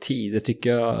lång tid. Det tycker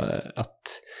jag att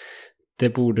det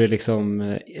borde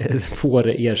liksom få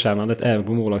det erkännandet även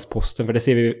på målvaktsposten. För det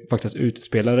ser vi faktiskt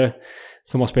utspelare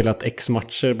som har spelat X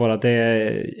matcher. Bara det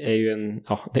är ju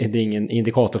det är ingen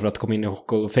indikator för att komma in i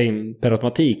Hockey Hall of Fame per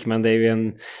automatik. Men det är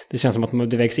ju det känns som att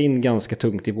det vägs in ganska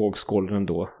tungt i vågskålen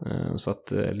ändå. Så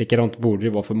att likadant borde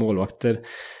det vara för målvakter.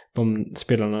 De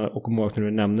spelarna och målvakter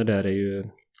du nämner där är ju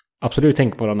absolut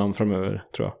tänkbara namn framöver,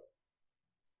 tror jag.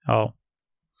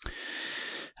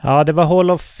 Ja, det var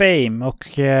Hall of Fame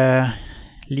och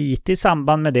lite i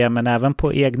samband med det, men även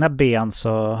på egna ben så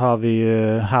har vi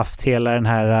ju haft hela den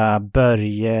här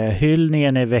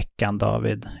Börje-hyllningen i veckan,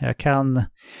 David. Jag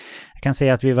kan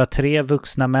säga att vi var 3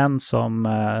 vuxna män som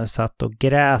satt och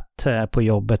grät på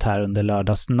jobbet här under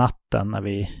lördagsnatten när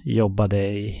vi jobbade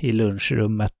i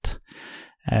lunchrummet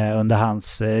under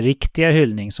hans riktiga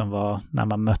hyllning som var när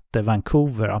man mötte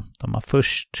Vancouver. Då. De har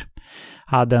först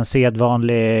hade en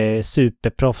sedvanlig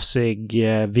superproffsig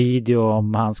video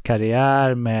om hans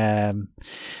karriär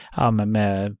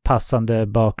med passande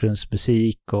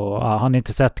bakgrundsmusik och har ni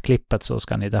inte sett klippet så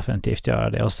ska ni definitivt göra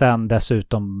det. Och sen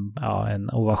dessutom en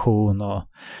ovation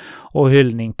och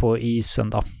hyllning på isen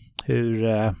då. Hur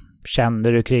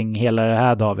kände du kring hela det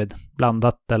här, David?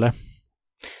 Blandat eller?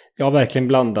 Ja, verkligen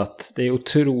blandat. Det är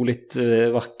otroligt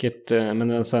vackert,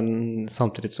 men sen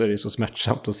samtidigt så är det så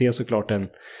smärtsamt att se såklart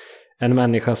en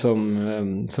människa som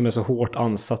är så hårt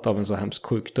ansatt av en så hemsk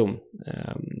sjukdom.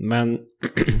 Men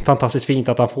fantastiskt fint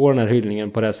att han får den här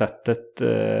hyllningen på det här sättet.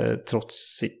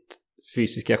 Trots sitt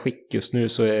fysiska skick just nu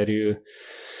så är det ju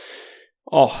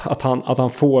att han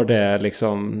får det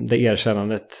liksom, det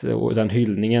erkännandet och den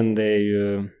hyllningen, det är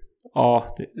ju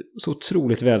det är så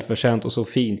otroligt välförtjänt och så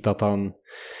fint att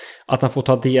han får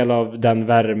ta del av den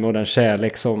värme och den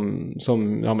kärlek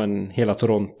som hela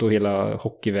Toronto och hela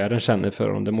hockeyvärlden känner för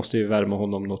honom. Det måste ju värma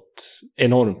honom något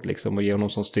enormt liksom och ge honom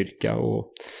sån styrka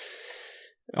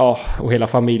och hela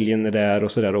familjen är där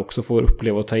och sådär också får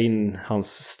uppleva och ta in hans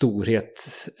storhet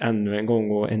ännu en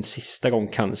gång och en sista gång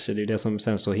kanske. Det är det som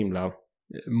sen så himla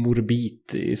morbid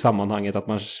i sammanhanget att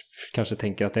man kanske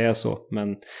tänker att det är så,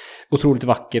 men otroligt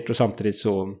vackert och samtidigt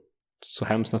så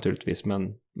hemskt naturligtvis,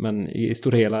 men i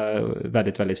stora hela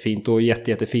väldigt, väldigt fint och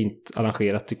jättefint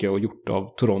arrangerat tycker jag och gjort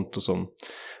av Toronto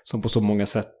som på så många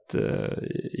sätt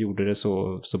gjorde det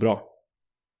så bra.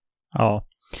 Ja,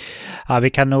 vi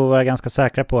kan nog vara ganska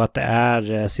säkra på att det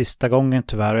är sista gången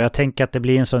tyvärr, och jag tänker att det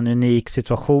blir en sån unik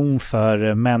situation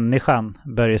för människan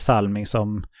Börje Salming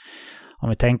som, om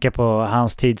vi tänker på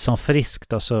hans tid som frisk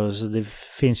då, så det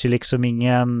finns ju liksom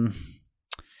ingen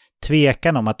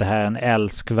tvekan om att det här är en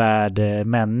älskvärd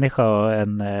människa och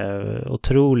en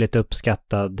otroligt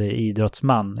uppskattad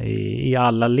idrottsman i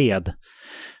alla led.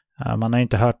 Man har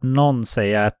inte hört någon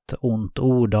säga ett ont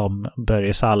ord om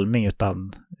Börje Salming,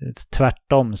 utan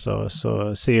tvärtom så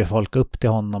ser folk upp till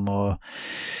honom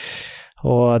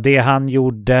och det han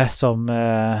gjorde som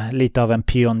lite av en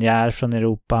pionjär från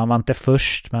Europa. Han var inte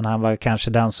först, men han var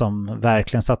kanske den som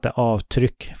verkligen satte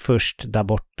avtryck först där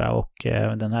borta. Och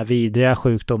den här vidriga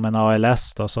sjukdomen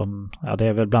ALS då, som det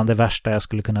är väl bland det värsta jag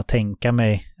skulle kunna tänka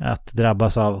mig att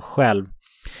drabbas av själv.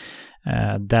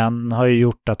 Den har ju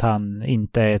gjort att han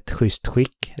inte är ett schysst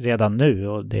skick redan nu,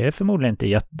 och det är förmodligen inte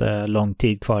jättelång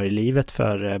tid kvar i livet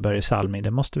för Börje Salming.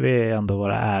 Det måste vi ändå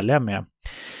vara ärliga med.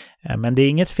 Men det är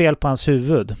inget fel på hans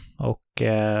huvud, och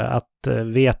att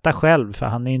veta själv, för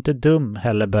han är ju inte dum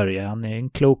heller Börje, han är en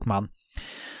klok man.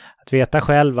 Att veta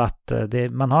själv att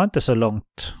man har inte så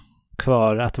långt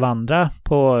kvar att vandra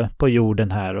på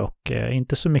jorden här och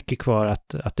inte så mycket kvar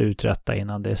att uträtta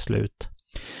innan det är slut.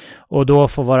 Och då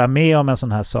få vara med om en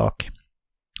sån här sak.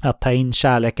 Att ta in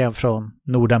kärleken från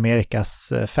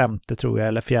Nordamerikas 5:e tror jag,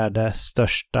 eller 4:e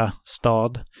största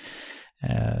stad.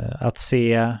 Att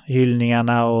se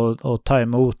hyllningarna och ta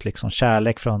emot liksom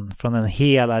kärlek från en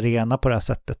hel arena på det här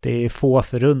sättet. Det är få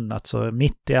förunnat, så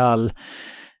mitt i all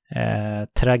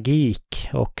tragik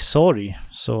och sorg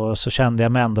så kände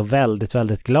jag mig ändå väldigt,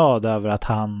 väldigt glad över att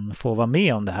han får vara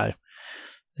med om det här.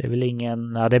 Det är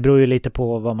väl det beror ju lite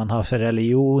på vad man har för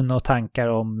religion och tankar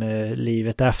om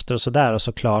livet efter och sådär och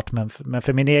såklart, men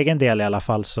för min egen del i alla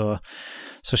fall så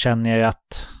känner jag ju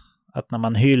att när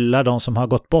man hyllar de som har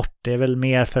gått bort, det är väl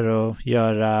mer för att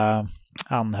göra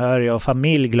anhöriga och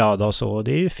familj glada och så, och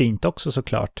det är ju fint också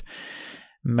såklart.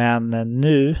 Men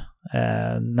nu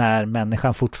när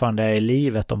människan fortfarande är i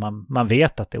livet och man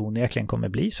vet att det onekligen kommer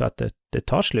bli så att det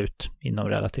tar slut inom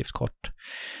relativt kort.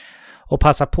 Och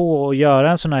passa på att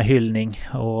göra en sån här hyllning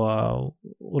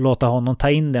och låta honom ta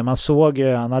in det. Man såg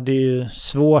ju, han hade ju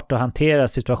svårt att hantera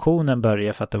situationen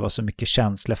Börje för att det var så mycket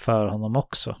känslor för honom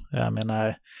också. Jag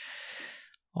menar,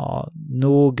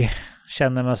 nog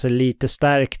känner man sig lite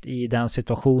stärkt i den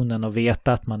situationen och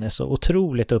veta att man är så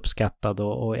otroligt uppskattad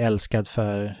och älskad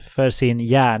för sin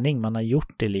gärning man har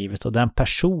gjort i livet och den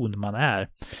person man är.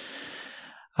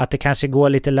 Att det kanske går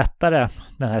lite lättare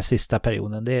den här sista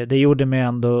perioden. Det gjorde mig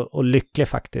ändå lycklig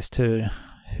faktiskt.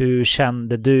 Hur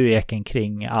kände du Eken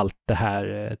kring allt det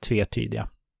här tvetydiga?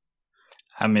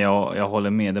 Ja, men jag håller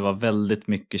med. Det var väldigt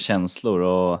mycket känslor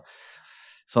och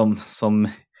som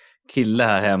kille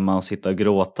här hemma och sitta och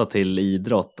gråta till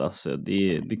idrott, alltså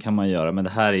det kan man göra, men det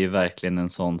här är ju verkligen en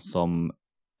sån som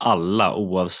alla,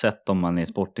 oavsett om man är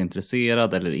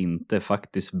sportintresserad eller inte,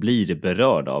 faktiskt blir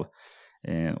berörd av.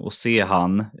 Och se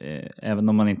han, även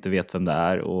om man inte vet vem det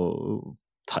är, och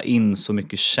ta in så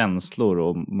mycket känslor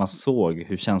och man såg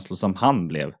hur känslosam han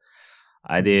blev.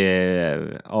 Nej, det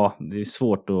är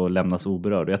svårt att lämnas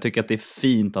oberörd. Jag tycker att det är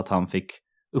fint att han fick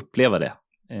uppleva det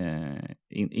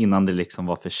innan det liksom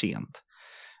var för sent.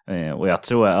 Och jag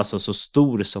tror, alltså så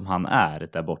stor som han är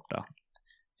där borta,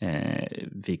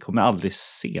 vi kommer aldrig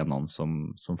se någon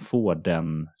som får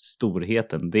den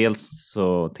storheten. Dels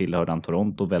så tillhörde han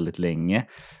Toronto väldigt länge,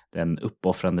 den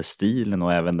uppoffrande stilen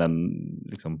och även den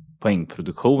liksom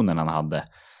poängproduktionen han hade,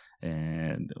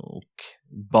 och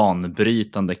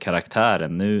banbrytande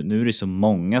karaktären. Nu är det så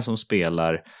många som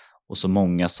spelar och så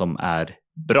många som är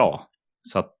bra.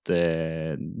 Så att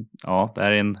det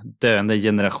är en döende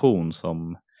generation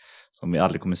som vi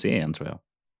aldrig kommer se igen, tror jag.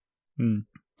 Mm.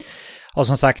 Och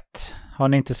som sagt,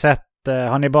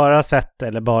 har ni bara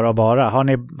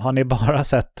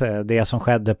sett det som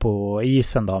skedde på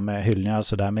isen då med hyllningar och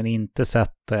sådär, men inte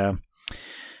sett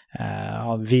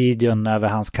videon över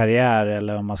hans karriär,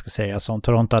 eller vad man ska säga, som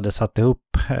Toronto hade satt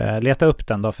ihop, leta upp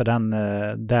den då, för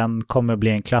den kommer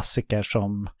bli en klassiker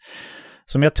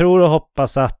som jag tror och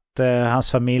hoppas att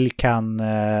hans familj kan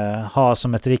ha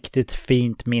som ett riktigt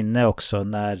fint minne också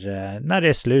när det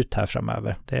är slut här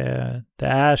framöver. Det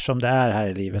är som det är här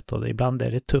i livet och ibland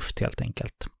är det tufft helt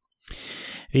enkelt.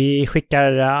 Vi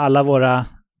skickar alla våra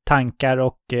tankar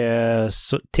och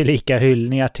tillika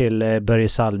hyllningar till Börje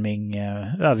Salming,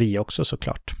 vi också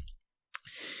såklart.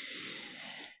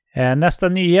 Nästa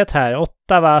nyhet här,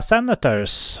 Ottawa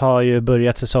Senators har ju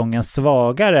börjat säsongen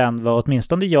svagare än vad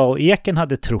åtminstone jag och Eken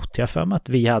hade trott. Jag för mig att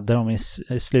vi hade dem i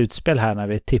slutspel här när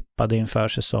vi tippade inför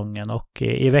säsongen, och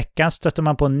i veckan stötte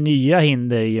man på nya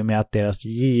hinder i och med att deras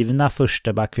givna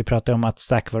första back, vi pratade om att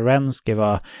Zach Werenski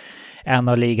var en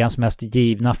av ligans mest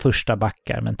givna första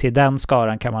backar, men till den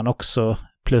skaran kan man också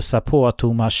plussa på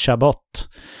Thomas Chabot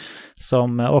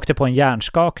som åkte på en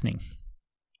hjärnskakning.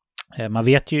 Man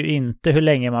vet ju inte hur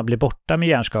länge man blir borta med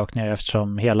hjärnskakningar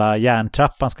eftersom hela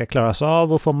hjärntrappan ska klaras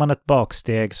av, och får man ett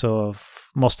baksteg så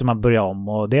måste man börja om,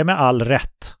 och det är med all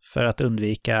rätt för att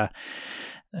undvika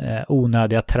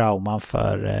onödiga trauman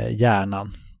för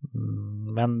hjärnan.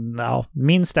 Men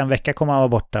minst en vecka kommer man vara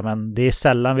borta, men det är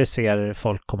sällan vi ser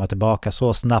folk komma tillbaka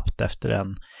så snabbt efter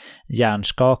en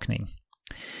hjärnskakning.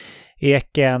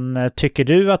 Eken, tycker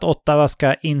du att Ottawa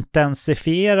ska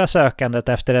intensifiera sökandet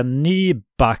efter en ny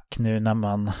back nu när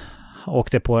man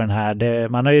åkte på den här?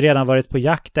 Man har ju redan varit på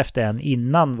jakt efter en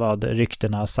innan, vad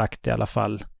ryktena har sagt i alla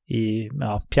fall, i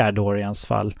Pierre Dorians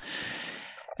fall.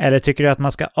 Eller tycker du att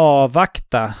man ska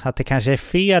avvakta, att det kanske är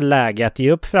fel läge att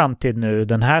ge upp framtid nu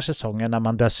den här säsongen när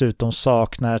man dessutom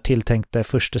saknar tilltänkte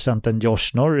förstecentern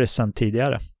Josh Norris sedan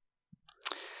tidigare?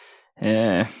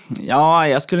 Ja,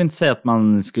 jag skulle inte säga att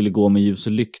man skulle gå med ljus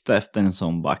och lykta efter en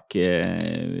sån back.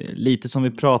 Lite som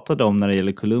vi pratade om när det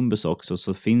gäller Columbus också,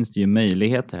 så finns det ju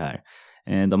möjligheter här.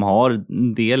 De har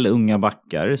en del unga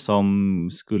backar som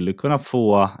skulle kunna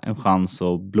få en chans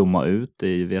att blomma ut.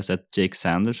 Vi har sett Jake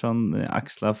Sanderson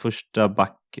axla första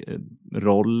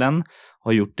backrollen,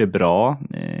 har gjort det bra.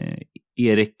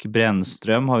 Erik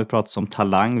Brännström har vi pratat om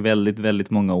talang väldigt, väldigt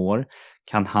många år.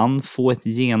 Kan han få ett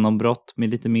genombrott med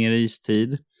lite mer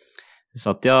istid? Så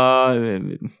att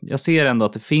jag ser ändå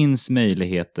att det finns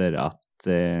möjligheter att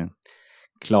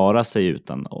klara sig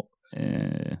utan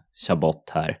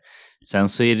Chabot här. Sen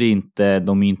så är det inte,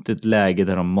 de är inte ett läge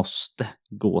där de måste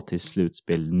gå till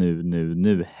slutspel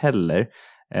nu heller.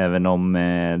 Även om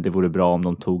det vore bra om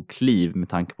de tog kliv med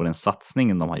tanke på den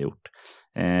satsningen de har gjort.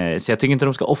 Så jag tycker inte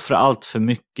de ska offra allt för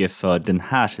mycket för den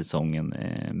här säsongen.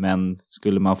 Men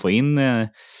skulle man få in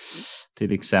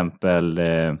till exempel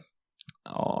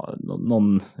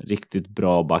någon riktigt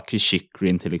bra back i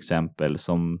Chychrun till exempel,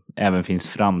 som även finns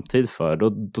framtid för,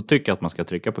 då tycker jag att man ska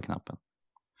trycka på knappen.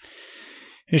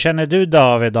 Hur känner du,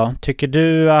 David, då? Tycker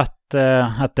du att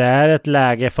det är ett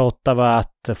läge för Ottawa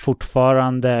att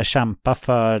fortfarande kämpa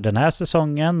för den här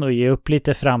säsongen och ge upp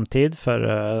lite framtid?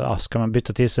 För ska man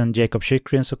byta till sig en Jacob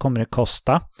Chychrun så kommer det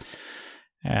kosta.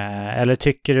 Eller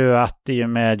tycker du att i och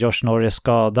med Josh Norris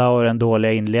skada och den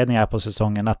dåliga inledningen på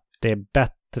säsongen att det är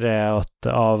bättre att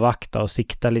avvakta och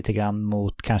sikta lite grann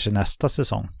mot kanske nästa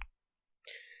säsong?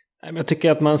 Nej, men jag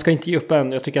tycker att man ska inte ge upp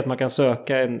än. Jag tycker att man kan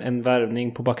söka en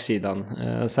värvning på backsidan.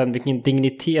 Sen vilken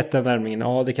dignitet den värvningen,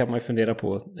 ja, det kan man ju fundera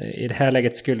på. I det här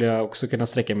läget skulle jag också kunna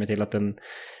sträcka mig till att en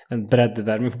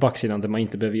breddvärvning på backsidan där man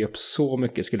inte behöver ge upp så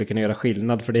mycket skulle kunna göra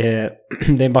skillnad. För det är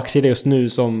en backsida just nu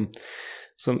som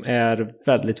är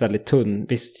väldigt, väldigt tunn.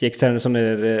 Visst, Jake Sanderson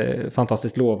är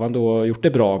fantastiskt lovande och har gjort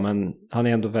det bra, men han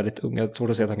är ändå väldigt ung. Jag tror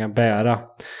att säga att han kan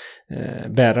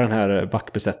bära den här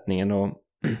backbesättningen. Och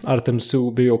Artem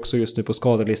Zuby är också just nu på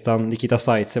skadelistan. Nikita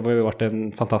Zaitsev har ju varit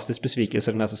en fantastisk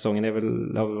besvikelse den här säsongen.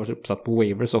 Har varit uppsatt på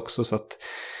waivers också, så att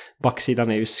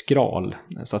backsidan är ju skral.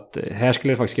 Så att här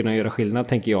skulle det faktiskt kunna göra skillnad,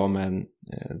 tänker jag,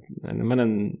 med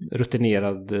en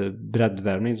rutinerad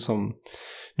breddvärvning som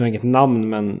nu har inget namn,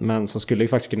 men som skulle ju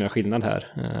faktiskt kunna göra skillnad här.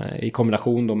 I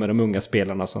kombination då med de unga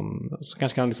spelarna som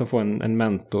kanske kan liksom få en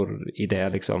mentor i det.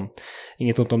 Liksom.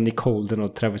 Inget ont om Nick Holden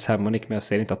och Travis Hamonic, men jag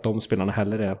ser inte att de spelarna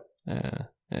heller är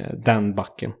den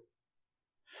backen.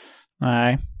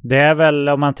 Nej, det är väl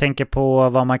om man tänker på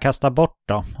vad man kastar bort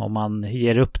då. Om man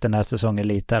ger upp den här säsongen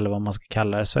lite, eller vad man ska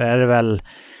kalla det, så är det väl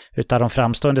utav de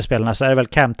framstående spelarna så är det väl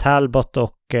Cam Talbot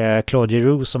och Claude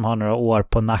Giroux som har några år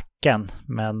på nacken.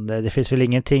 Men det finns väl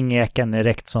ingenting i Eken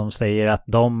direkt som säger att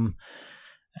de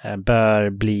bör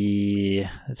bli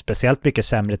speciellt mycket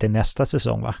sämre till nästa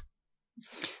säsong, va?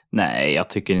 Nej, jag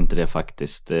tycker inte det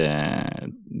faktiskt.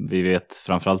 Vi vet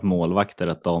framförallt målvakter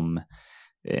att de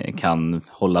kan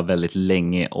hålla väldigt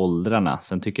länge i åldrarna.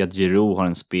 Sen tycker jag att Giroux har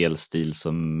en spelstil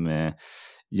som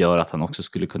gör att han också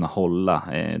skulle kunna hålla.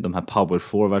 De här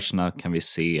powerforwardsna kan vi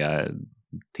se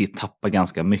tappa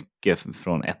ganska mycket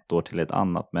från ett år till ett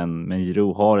annat. Men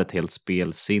Giroux har ett helt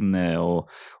spelsinne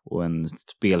och en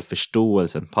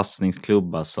spelförståelse, en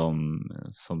passningsklubba som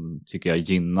tycker jag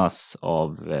gynnas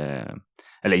av...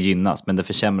 Eller gynnas, men det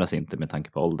försämras inte med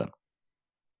tanke på åldern.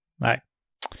 Nej.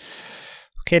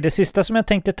 Okej, det sista som jag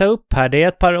tänkte ta upp här, det är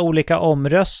ett par olika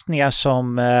omröstningar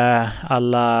som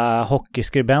alla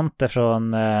hockeyskribenter från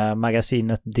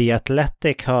magasinet The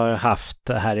Athletic har haft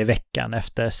här i veckan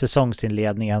efter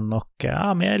säsongsinledningen. Och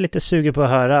men jag är lite sugen på att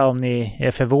höra om ni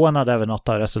är förvånade över något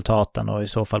av resultaten och i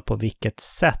så fall på vilket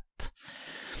sätt.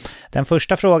 Den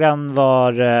första frågan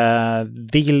var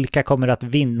vilka kommer att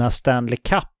vinna Stanley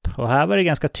Cup? Och här var det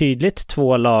ganska tydligt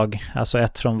två lag, alltså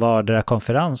ett från vardera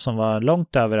konferens som var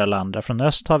långt över alla andra. Från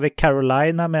öst har vi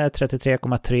Carolina med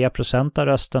 33,3% av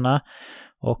rösterna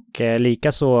och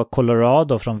likaså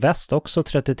Colorado från väst också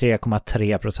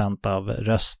 33,3% av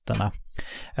rösterna.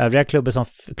 Övriga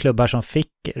klubbar som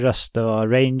fick röster var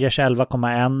Rangers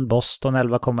 11,1, Boston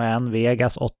 11,1,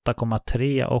 Vegas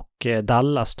 8,3 och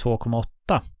Dallas 2,8.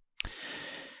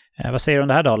 Vad säger du om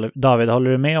det här, David?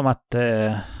 Håller du med om att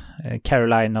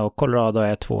Carolina och Colorado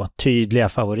är två tydliga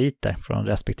favoriter från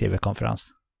respektive konferens?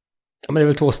 Ja, men det är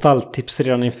väl två stalltips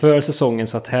redan inför säsongen,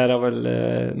 så att här har väl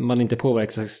man inte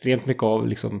påverkats extremt mycket av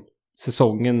liksom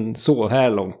säsongen så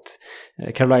här långt.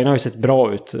 Carolina har ju sett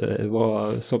bra ut,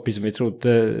 var så precis som vi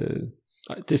trodde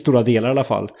till stora delar i alla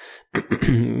fall.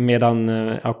 Medan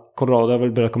Colorado har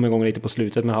väl börjat komma igång lite på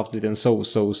slutet, men har haft lite en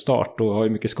so-so start och har ju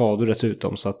mycket skador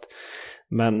dessutom, så att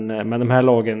men de här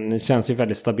lagen känns ju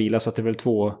väldigt stabila, så att det är väl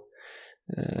två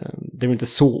det är väl inte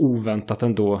så oväntat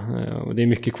ändå. Det är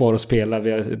mycket kvar att spela.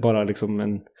 Vi har bara liksom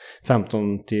en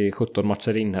 15-17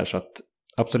 matcher in här, så att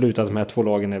absolut att de här 2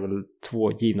 lagen är väl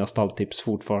 2 givna stalltips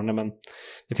fortfarande, men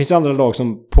det finns ju andra lag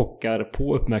som pockar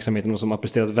på uppmärksamheten och som har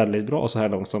presterat väldigt bra så här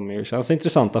långt, som känns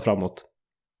intressanta framåt.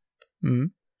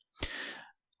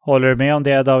 Håller du med om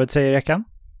det David säger, Ekan?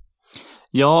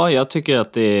 Ja, jag tycker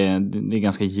att det är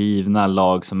ganska givna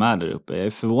lag som är där uppe. Jag är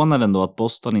förvånad ändå att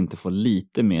Boston inte får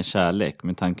lite mer kärlek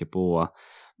med tanke på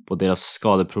deras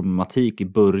skadeproblematik i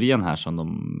början här, som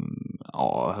de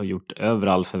har gjort över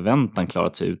all förväntan,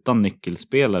 klarat sig utan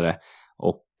nyckelspelare,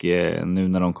 och nu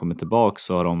när de kommer tillbaka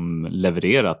så har de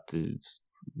levererat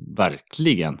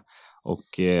verkligen, och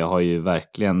har ju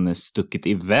verkligen stuckit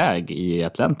iväg i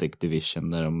Atlantic Division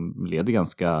där de leder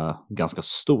ganska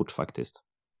stort faktiskt.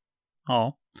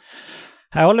 Ja,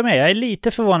 jag håller med. Jag är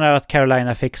lite förvånad över att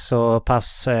Carolina fick så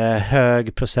pass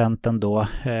hög procent ändå.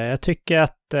 Jag tycker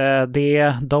att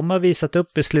det de har visat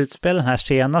upp i slutspelen här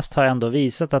senast har ändå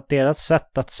visat att deras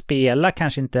sätt att spela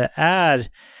kanske inte är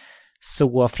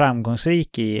så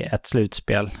framgångsrik i ett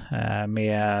slutspel,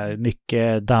 med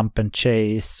mycket dump and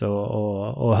chase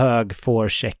och hög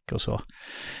forecheck och så.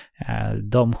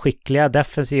 De skickliga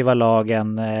defensiva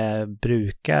lagen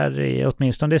brukar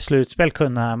åtminstone i slutspel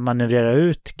kunna manövrera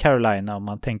ut Carolina, om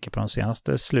man tänker på de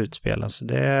senaste slutspelen. Så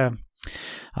det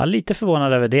är lite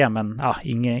förvånad över det, men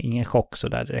ingen chock så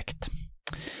där direkt.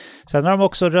 Sen har de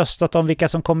också röstat om vilka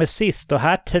som kommer sist, och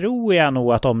här tror jag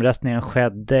nog att omröstningen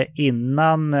skedde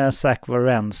innan Zach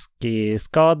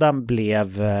Werenski-skadan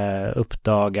blev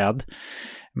uppdagad.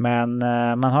 Men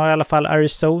man har i alla fall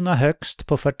Arizona högst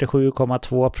på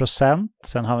 47,2%.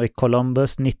 Sen har vi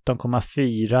Columbus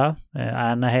 19,4%,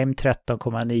 Anaheim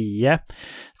 13,9%,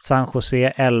 San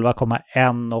Jose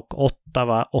 11,1% och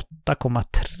Ottawa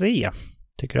 8,3%.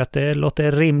 Tycker du att det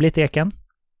låter rimligt, Eken?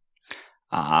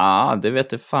 Det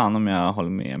vet jag fan om jag håller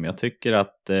med. Men jag tycker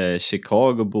att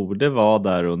Chicago borde vara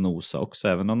där och nosa också.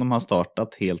 Även om de har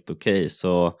startat helt okej,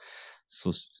 så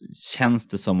känns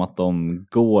det som att de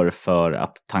går för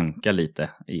att tanka lite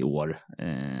i år.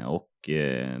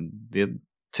 Det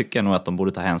tycker jag nog att de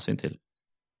borde ta hänsyn till.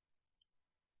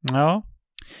 Ja.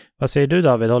 Vad säger du,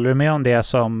 David? Håller du med om det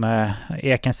som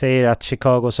Eken säger, att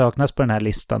Chicago saknas på den här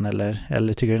listan?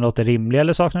 Eller tycker du det låter rimligt,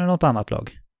 eller saknar du något annat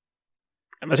lag?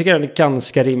 Jag tycker den är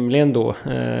ganska rimlig ändå.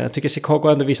 Jag tycker Chicago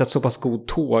har ändå visat så pass god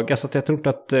tåga, så att jag tror inte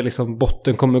att liksom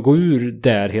botten kommer gå ur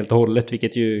där helt och hållet,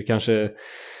 vilket ju kanske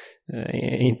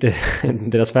inte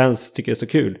deras fans tycker är så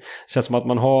kul. Det känns som att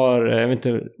man har, jag vet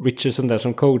inte, Richardson där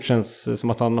som coach, känns som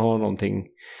att han har någonting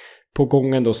på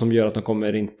gången då som gör att de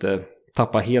kommer inte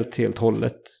tappa helt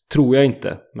hållet. Tror jag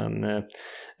inte, men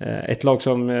ett lag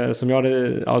som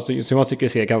jag tycker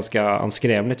ser ganska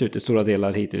anskrämligt ut i stora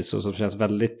delar hittills och som känns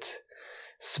väldigt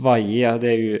svajiga, det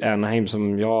är ju Anaheim,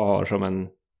 som jag har som en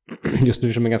just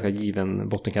nu som en ganska given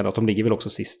bottenkandidat. De ligger väl också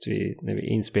sist vid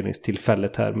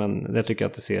inspelningstillfället här, men jag tycker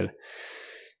att det ser,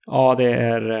 det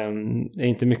är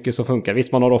inte mycket som funkar.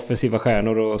 Visst, man har offensiva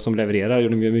stjärnor och som levererar,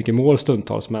 och de gör mycket mål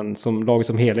stundtals, men som lag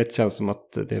som helhet känns som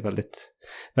att det är väldigt,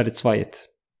 väldigt svajigt.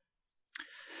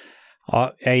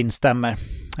 Ja, jag instämmer.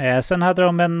 Sen hade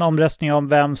de en omröstning om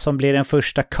vem som blir den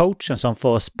första coachen som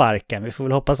får sparken. Vi får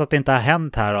väl hoppas att det inte har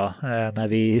hänt här då, när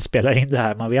vi spelar in det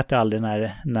här. Man vet ju aldrig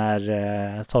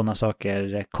när sådana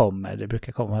saker kommer. Det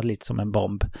brukar komma lite som en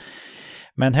bomb.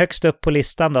 Men högst upp på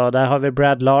listan då, där har vi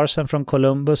Brad Larsen från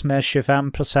Columbus med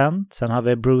 25%. Sen har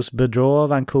vi Bruce Boudreau,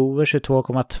 Vancouver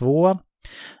 22,2%.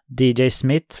 DJ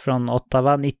Smith från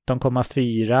Ottawa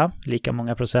 19,4, lika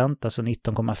många procent, alltså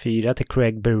 19,4 till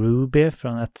Craig Berube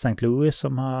från ett St. Louis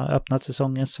som har öppnat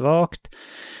säsongen svagt.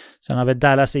 Sen har vi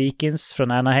Dallas Eakins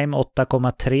från Anaheim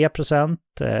 8,3%,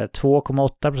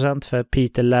 2,8% för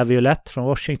Peter Laviolette från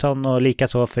Washington och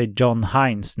likaså för John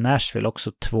Hines Nashville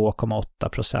också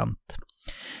 2,8%.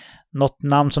 Något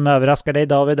namn som överraskar dig,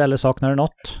 David, eller saknar du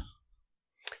något?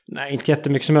 Nej, inte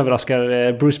jättemycket som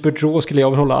överraskar. Bruce Boudreau skulle jag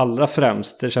väl hålla allra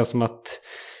främst. Det känns som att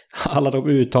alla de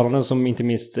uttalanden som inte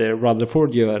minst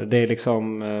Rutherford gör, det är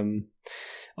liksom...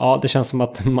 det känns som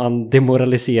att man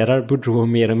demoraliserar Boudreau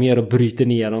mer och mer och bryter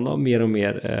ner honom mer och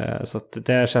mer. Så att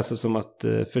där känns det som att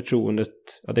förtroendet,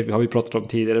 det har vi pratat om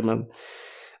tidigare, men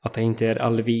att det inte är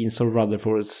Alvins och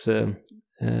Rutherfords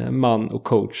man och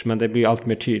coach, men det blir allt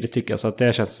mer tydligt tycker jag. Så att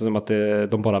där känns det som att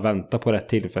de bara väntar på rätt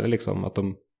tillfälle liksom, att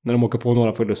när de åker på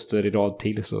några förluster i rad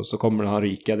till så kommer han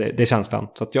ryka. Det är känslan.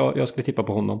 Så att jag skulle tippa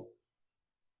på honom.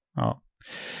 Ja.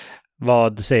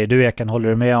 Vad säger du, Eken? Håller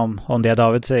du med om det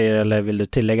David säger, eller vill du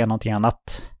tillägga någonting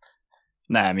annat?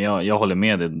 Nej, men jag håller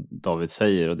med det David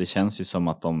säger, och det känns ju som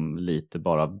att de lite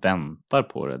bara väntar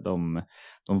på det. De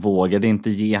vågade inte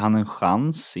ge han en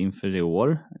chans inför i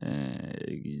år.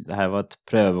 Det här var ett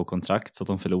prövokontrakt, så att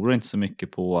de förlorar inte så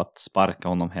mycket på att sparka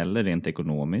honom heller rent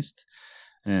ekonomiskt.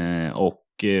 Och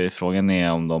frågan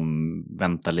är om de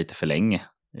väntar lite för länge.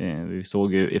 Vi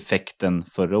såg ju effekten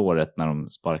förra året när de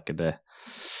sparkade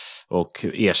och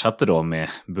ersatte då med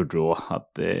Boudreau,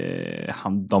 att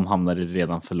de hamnade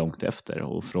redan för långt efter.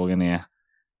 Och frågan är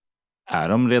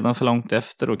de redan för långt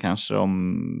efter, och kanske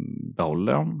de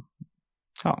behåller dem?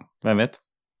 Ja, vem vet?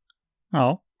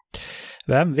 Ja,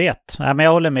 vem vet? Nej, men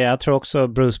jag håller med. Jag tror också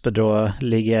Bruce Boudreau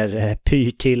ligger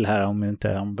pyr till här om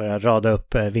inte de börjar rada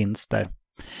upp vinster.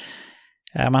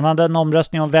 Man hade en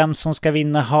omröstning om vem som ska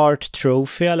vinna Hart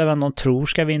Trophy, eller vem de tror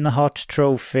ska vinna Hart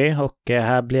Trophy, och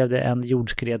här blev det en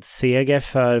jordskredsseger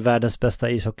för världens bästa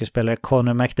ishockeyspelare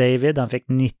Connor McDavid. Han fick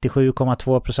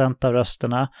 97,2% av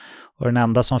rösterna, och den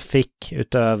enda som fick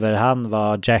utöver han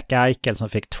var Jack Eichel som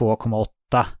fick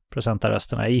 2,8% av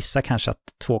rösterna. Jag gissar kanske att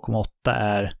 2,8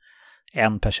 är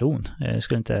en person. Det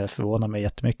skulle inte förvåna mig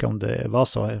jättemycket om det var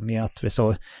så, med att vi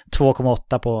såg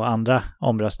 2,8 på andra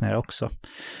omröstningar också.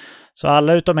 Så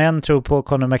alla utom en tror på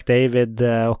Connor McDavid,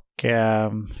 och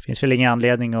finns väl ingen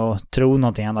anledning att tro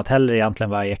någonting annat heller egentligen,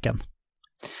 var Eken.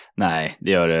 Nej,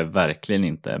 det gör det verkligen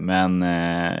inte. Men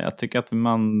jag tycker att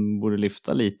man borde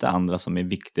lyfta lite andra som är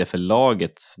viktiga för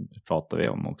laget, pratar vi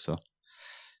om också.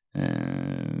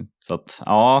 Så att,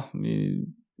 ja.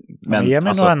 Men ge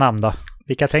mig några namn då.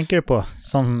 Vilka tänker du på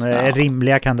som är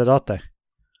rimliga kandidater?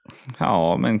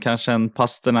 Ja, men kanske en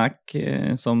Pasternak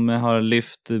som har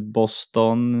lyft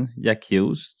Boston. Jack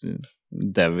Hughes.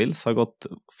 Devils har gått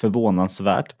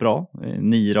förvånansvärt bra.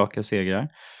 9 raka segrar.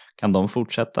 Kan de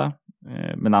fortsätta?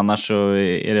 Men annars så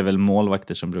är det väl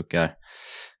målvakter som brukar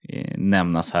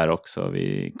nämnas här också.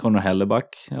 Connor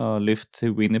Hellebuck har lyft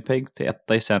Winnipeg till 1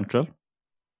 i Central.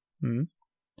 Mm.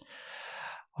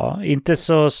 Ja, inte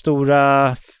så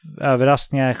stora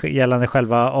överraskningar gällande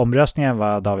själva omröstningen,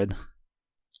 va, David?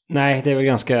 Nej, det är väl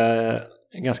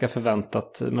ganska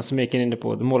förväntat. Men som jag gick inne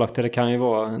på, målvakter kan ju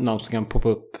vara namn som kan poppa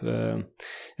upp.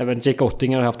 Även Jake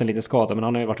Ottinger har haft en liten skada, men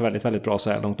han har ju varit väldigt, väldigt bra så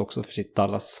här långt också för sitt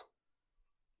Dallas.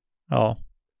 Ja.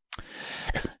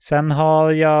 Sen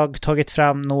har jag tagit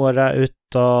fram några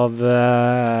utav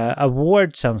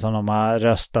awardsen som de har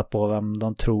röstat på, vem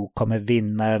de tror kommer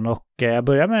vinna den, och jag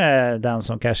börjar med den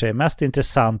som kanske är mest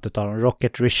intressant utav dem,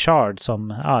 Rocket Richard,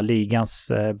 som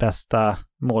ligans bästa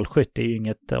målskytt. Det är ju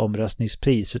inget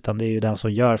omröstningspris, utan det är ju den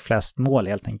som gör flest mål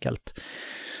helt enkelt.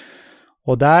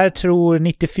 Och där tror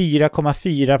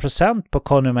 94,4% på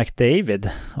Connor McDavid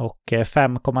och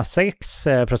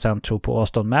 5,6% tror på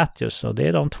Auston Matthews. Och det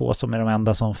är de två som är de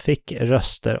enda som fick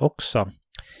röster också.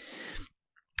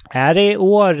 Är det i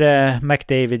år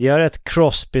McDavid gör ett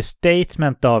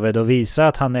Crosby-statement, David, och visar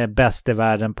att han är bäst i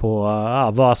världen på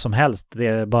vad som helst. Det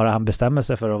är bara han bestämmer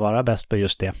sig för att vara bäst på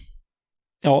just det.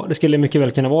 Ja, det skulle mycket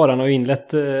väl kunna vara. Han har ju inlett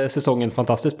säsongen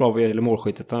fantastiskt bra vad gäller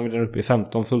målskyttet. Han är uppe i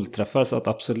 15 fullträffar, så att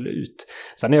absolut.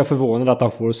 Sen är jag förvånad att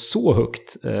han får så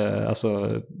högt. Alltså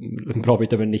en bra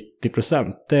bit över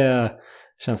 90%. Det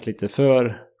känns lite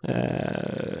för...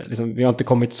 liksom, vi har inte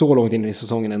kommit så långt in i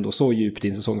säsongen ändå, så djupt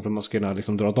in i säsongen för att man ska kunna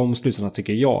liksom dra de slutsatserna,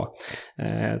 tycker jag.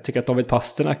 Jag tycker att David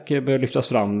Pasternak bör lyftas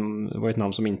fram. Det var ett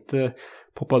namn som inte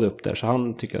poppade upp där, så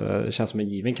han tycker jag känns som en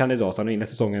given kandidat. Han har inlett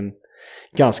säsongen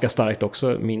ganska starkt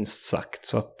också, minst sagt.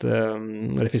 Så att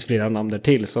det finns flera namn där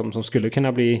till som skulle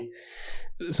kunna bli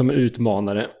som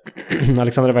utmanare.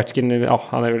 Alexander Ovechkin, ja,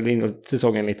 han är väl inlett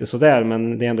säsongen lite sådär,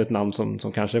 men det är ändå ett namn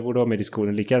som kanske borde vara med i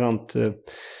diskussionen. Likadant,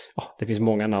 ja, det finns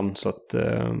många namn, så att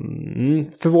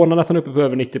förvånande att han är uppe på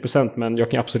över 90%, men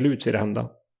jag kan absolut se det hända.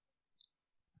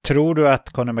 Tror du att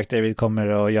Connor McDavid kommer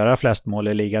att göra flest mål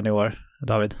i ligan i år,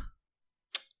 David?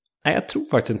 Nej, jag tror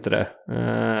faktiskt inte det.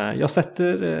 Jag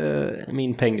sätter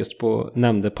min peng just på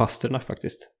nämnde Pasternak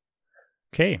faktiskt.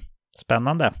 Okej,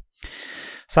 spännande.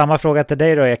 Samma fråga till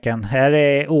dig då, Eken. Är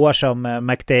det år som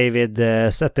McDavid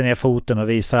sätter ner foten och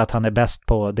visar att han är bäst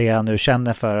på det han nu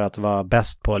känner för att vara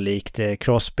bäst på, likt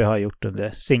Crosby har gjort under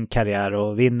sin karriär,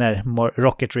 och vinner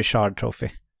Rocket Richard Trophy?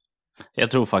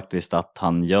 Jag tror faktiskt att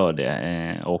han gör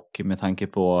det, och med tanke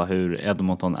på hur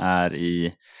Edmonton är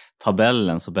i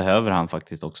tabellen så behöver han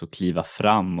faktiskt också kliva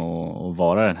fram och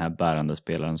vara den här bärande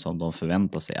spelaren som de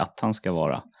förväntar sig att han ska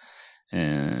vara.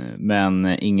 Men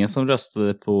ingen som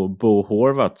röstade på Bo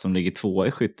Horvath som ligger 2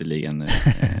 i skytteligan nu.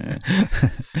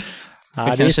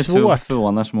 Ja, det är svårt.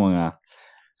 Förvånar så många.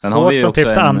 Sen svårt har vi ju från också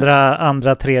typ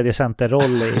andra tredje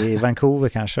centerroll i Vancouver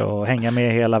kanske, och hänga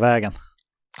med hela vägen.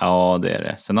 Ja, det är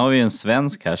det. Sen har vi en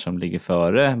svensk här som ligger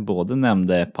före. Både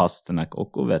nämnde Pasternak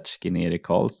och Ovechkin, Erik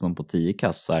Karlsson på 10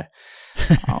 kassar.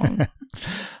 Ja,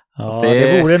 ja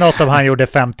det vore något om han gjorde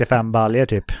 55 baljer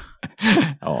typ.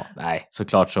 Ja, nej,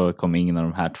 såklart så kommer ingen av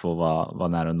de här två vara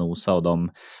nära att nosa, och de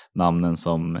namnen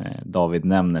som David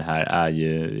nämner här är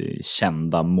ju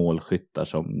kända målskyttar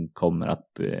som kommer att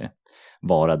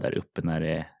vara där uppe när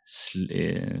det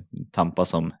tampas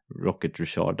som Rocket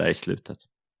Richard där i slutet.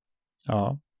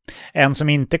 Ja. En som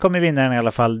inte kommer vinna den i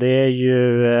alla fall, det är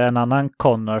ju en annan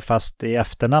Connor fast i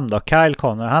efternamn då, Kyle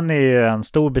Connor. Han är ju en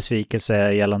stor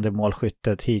besvikelse gällande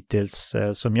målskyttet hittills,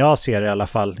 som jag ser i alla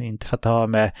fall. Inte för att ha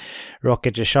med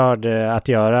Rocket Richard att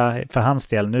göra för hans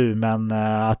del nu, men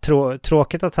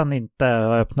tråkigt att han inte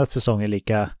har öppnat säsongen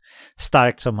lika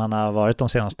starkt som han har varit de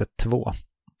senaste 2.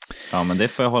 Ja, men det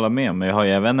får jag hålla med om. Jag har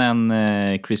ju även en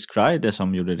Chris Kreider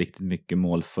som gjorde riktigt mycket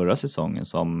mål förra säsongen,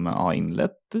 som har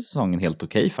inlett säsongen helt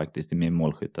okej faktiskt i min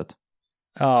målskyttet.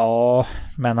 Ja,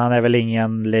 men han är väl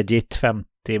ingen legit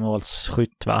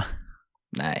 50-målsskytt va?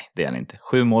 Nej, det är han inte.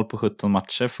 7 mål på 17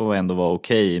 matcher får ändå vara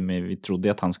okej, men vi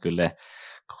trodde att han skulle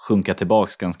sjunka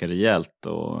tillbaks ganska rejält,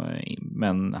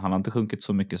 men han har inte sjunkit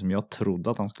så mycket som jag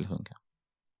trodde att han skulle sjunka.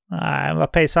 Nej,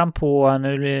 vad pejsar han på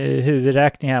nu i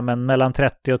huvudräkning här, men mellan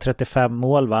 30 och 35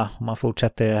 mål va? Om man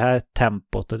fortsätter i det här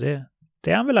tempot, och det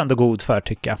är han väl ändå god för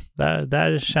tycker jag.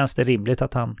 Där känns det rimligt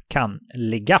att han kan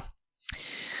ligga.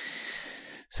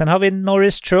 Sen har vi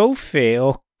Norris Trophy,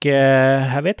 och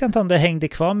jag vet inte om det hängde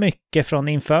kvar mycket från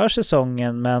inför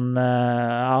säsongen, men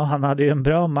ja, han hade ju en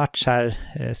bra match här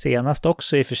senast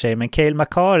också i och för sig. Men Cale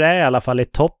Makar är i alla fall i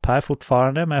topp här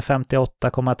fortfarande med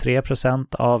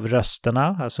 58,3% av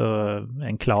rösterna, alltså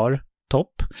en klar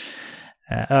topp.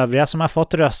 Övriga som har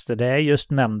fått röster, det är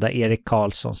just nämnda Erik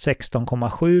Karlsson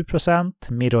 16,7%,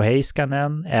 Miro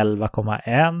Heiskanen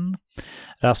 11,1%,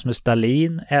 Rasmus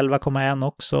Dahlin 11,1%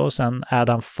 också, och sen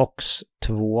Adam Fox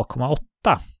 2,8%.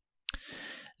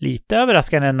 Lite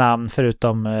överraskande namn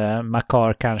förutom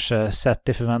Makar kanske, sett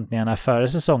i förväntningarna före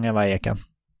säsongen, var Eken?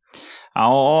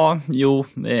 Ja, jo,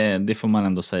 det får man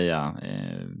ändå säga.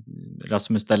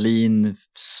 Rasmus Dahlin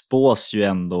spås ju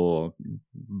ändå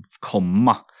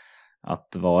komma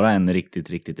att vara en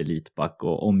riktigt elitback,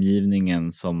 och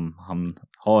omgivningen som han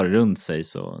har runt sig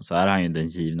så är han ju den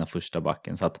givna första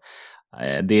backen. Så att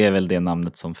det är väl det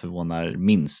namnet som förvånar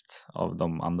minst av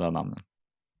de andra namnen.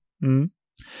 Mm.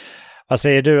 Vad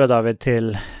säger du då David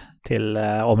till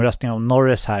omröstningen om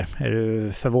Norris här? Är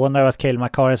du förvånad över att Cale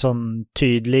Makar är sån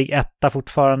tydlig etta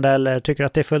fortfarande, eller tycker du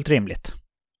att det är fullt rimligt?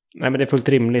 Nej, men det är fullt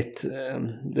rimligt.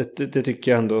 Det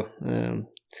tycker jag ändå.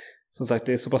 Som sagt,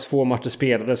 det är så pass få matcher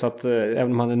spelade så att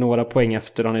även om han är några poäng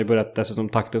efter, han har ju börjat dessutom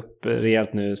takta upp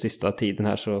rejält nu sista tiden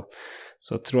här, så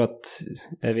jag tror att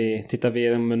tittar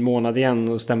vi om en månad igen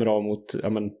och stämmer av mot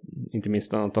inte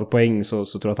minst ett antal poäng, så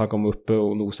tror jag att han kommer upp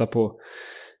och nosa på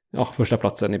första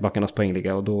platsen i backarnas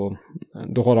poängliga, och då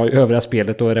har han ju övriga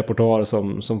spelet och repertoar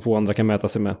som få andra kan mäta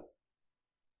sig med.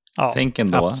 Ja,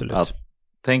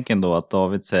 Tänk ändå att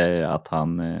David säger att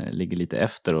han ligger lite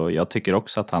efter, och jag tycker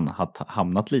också att han har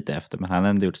hamnat lite efter, men han har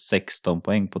ändå gjort 16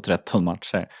 poäng på 13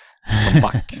 matcher som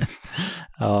back.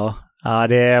 Ja,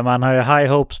 man har ju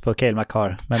high hopes på Cale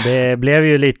Makar, men det blev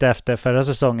ju lite efter förra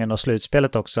säsongen och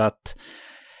slutspelet också att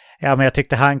men jag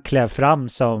tyckte han klev fram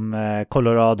som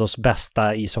Colorados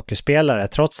bästa ishockeyspelare,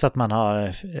 trots att man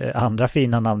har andra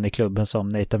fina namn i klubben som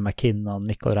Nathan McKinnon,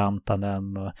 Mikko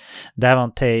Rantanen och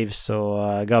Davon Taves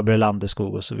och Gabriel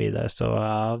Landeskog och så vidare. Så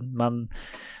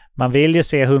man vill ju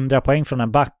se 100 poäng från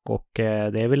en back, och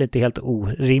det är väl inte helt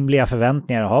orimliga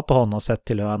förväntningar att ha på honom sett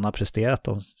till hur han har presterat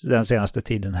den senaste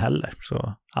tiden heller.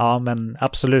 Så ja, men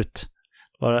absolut.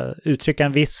 Bara uttrycka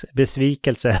en viss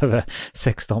besvikelse över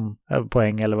 16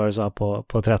 poäng eller vad du sa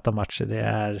på 13 matcher.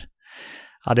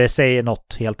 Det säger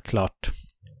något helt klart.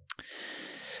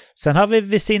 Sen har vi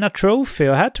Vezina Trophy,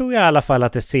 och här tror jag i alla fall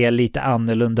att det ser lite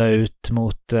annorlunda ut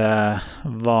mot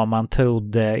vad man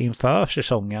trodde inför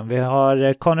säsongen. Vi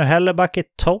har Connor Hellebuck i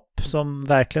topp som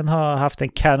verkligen har haft en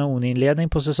kanoninledning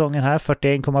på säsongen här,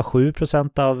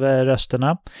 41,7% av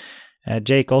rösterna.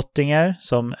 Jake Ottinger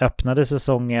som öppnade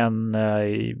säsongen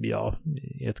i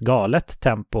ett galet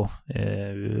tempo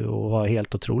och var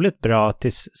helt otroligt bra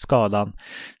till skadan.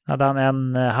 hade han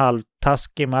en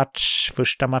halvtaskig match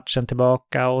första matchen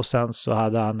tillbaka och sen så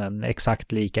hade han en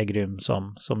exakt lika grym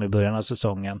som i början av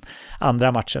säsongen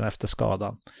andra matchen efter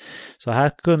skadan. Så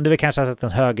här kunde vi kanske ha sett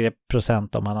en högre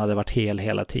procent om han hade varit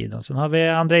hela tiden. Sen har vi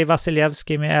Andrei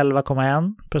Vasilevski med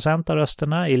 11,1% av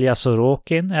rösterna, Ilja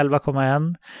Sorokin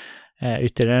 11,1%.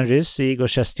 Ytterligare en ryss, Igor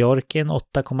Sjestjorkin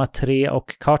 8,3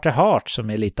 och Carter Hart som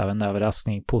är lite av en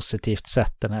överraskning positivt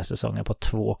sett den här säsongen på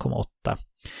 2,8.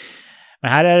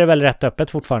 Men här är det väl rätt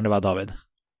öppet fortfarande, va David?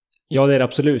 Ja, det är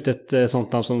absolut. Ett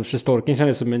sånt namn som Sjestjorkin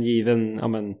kändes som en given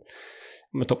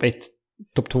topp 1,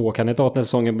 topp 2-kandidat när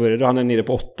säsongen började. Han är nere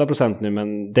på 8% nu,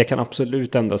 men det kan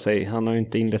absolut ändra sig. Han har ju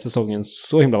inte inlett säsongen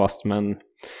så himla vast, men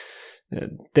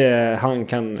han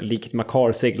kan likt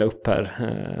Makar segla upp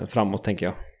här framåt, tänker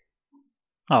jag.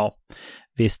 Ja,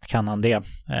 visst kan han det.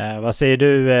 Vad säger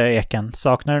du, Eken?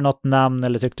 Saknar du något namn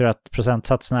eller tyckte du att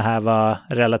procentsatserna här var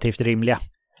relativt rimliga?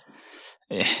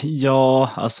 Ja,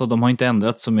 alltså de har inte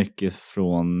ändrat så mycket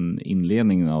från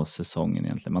inledningen av säsongen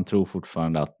egentligen. Man tror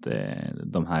fortfarande att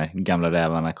de här gamla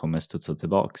rävarna kommer studsa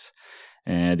tillbaks.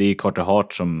 Det är Carter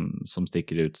Hart som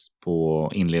sticker ut på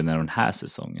inledningen av den här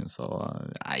säsongen. Så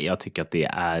jag tycker att det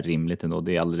är rimligt ändå.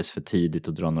 Det är alldeles för tidigt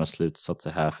att dra några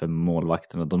slutsatser här för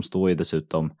målvakterna. De står ju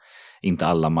dessutom inte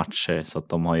alla matcher, så att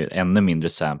de har ju ännu mindre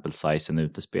sample size än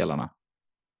utespelarna.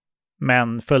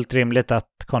 Men fullt rimligt att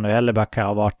Conor Hellebuyck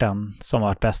har varit den som har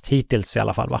varit bäst hittills i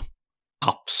alla fall, va?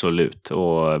 Absolut,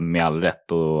 och med all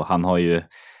rätt. Och han har ju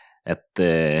ett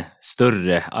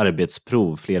större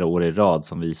arbetsprov flera år i rad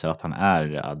som visar att han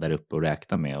är där uppe och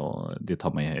räknar med, och det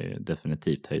tar man ju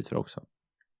definitivt höjd för också.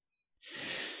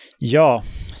 Ja,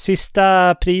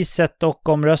 sista priset och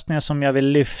omröstningen som jag vill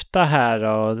lyfta här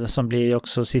och som blir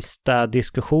också sista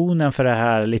diskussionen för det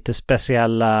här lite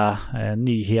speciella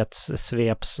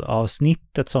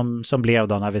nyhetssvepsavsnittet som blev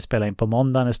då när vi spelade in på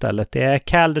måndagen istället. Det är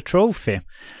Calder Trophy.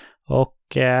 Och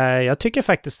jag tycker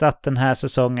faktiskt att den här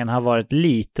säsongen har varit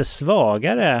lite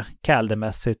svagare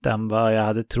Caldermässigt än vad jag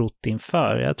hade trott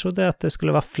inför. Jag trodde att det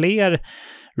skulle vara fler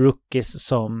rookies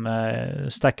som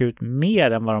stack ut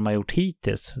mer än vad de har gjort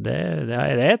hittills. Det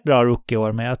är ett bra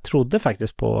rookieår, men jag trodde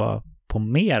faktiskt på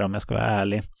mer om jag ska vara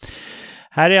ärlig.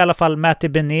 Här är i alla fall Matty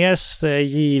Beniers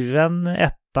given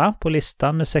etta på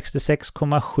listan med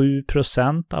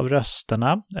 66,7% av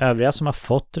rösterna. Övriga som har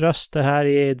fått röster här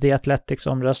i The Athletics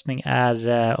omröstning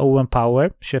är Owen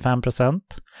Power 25%,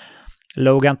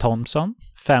 Logan Thompson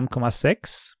 5,6%.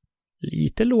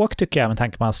 Lite lågt tycker jag med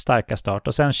tanke på hans starka start.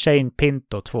 Och sen Shane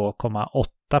Pinto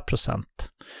 2,8%.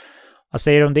 Vad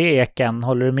säger du om det, Eken?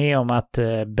 Håller du med om att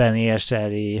Beniers är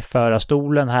i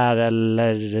förarstolen här,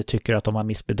 eller tycker du att de har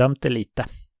missbedömt det lite?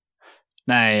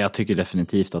 Nej, jag tycker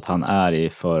definitivt att han är i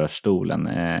förarstolen.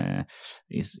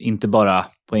 Inte bara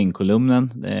poängkolumnen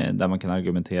där man kan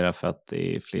argumentera för att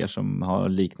det är fler som har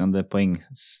liknande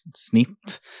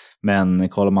poängsnitt. Men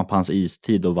kollar man på hans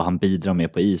istid och vad han bidrar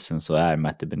med på isen, så är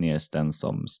Matty Beniers den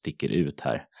som sticker ut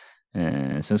här.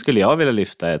 Sen skulle jag vilja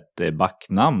lyfta ett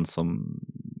backnamn som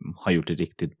har gjort det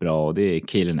riktigt bra, och det är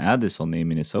Keelan Addison i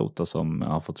Minnesota som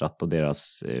har fått ratta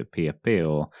deras PP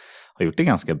och har gjort det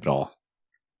ganska bra.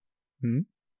 Mm.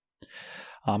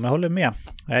 Ja, men jag håller med.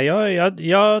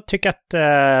 Jag tycker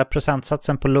att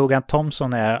procentsatsen på Logan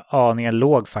Thompson är aningen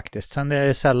låg faktiskt. Sen är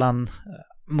det sällan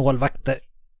målvakter.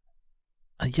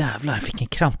 Jävlar, vilken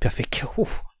kramp jag fick. Jag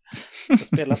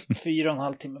spelar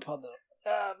 4,5 timme padel.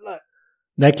 Jävlar.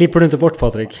 Det här klipper du inte bort,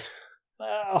 Patrik.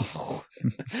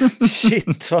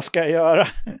 Shit, vad ska jag göra?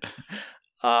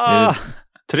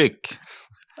 Tryck.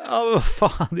 Vad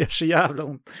fan, det gör så jävla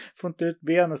ont. Får inte ut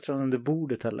benet från under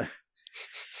bordet heller.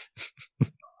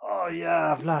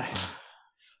 Jävlar.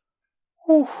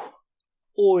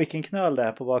 Vilken knöl det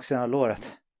är på baksidan av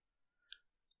låret.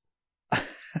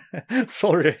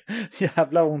 Sorry,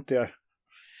 jävla ont det gör.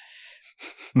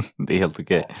 Det är helt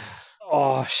okej.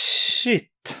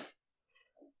 Shit.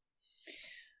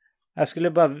 Jag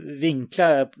skulle bara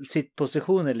vinkla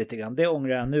sittpositionen lite grann. Det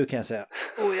ångrar jag nu, kan jag säga.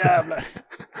 Jävlar.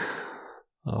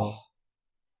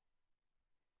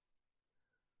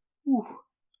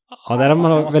 Ja, där har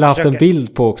man väl haft en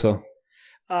bild på också.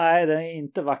 Nej, det är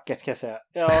inte vackert, kan jag säga.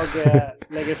 Jag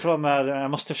lägger ifrån mig.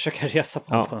 Jag måste försöka resa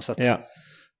på något sätt. Ja.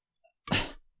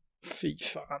 Fy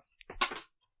fan.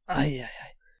 Aj.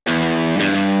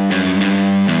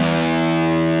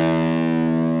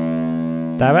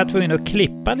 Där var jag tvungen att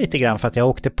klippa lite grann för att jag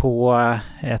åkte på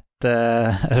ett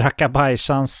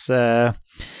rackabajsans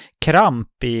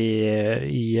kramp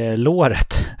i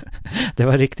låret. Det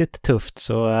var riktigt tufft.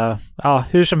 Så ja,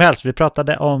 hur som helst, vi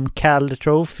pratade om Calder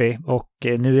Trophy och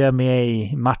nu är jag med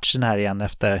i matchen här igen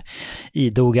efter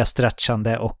idoga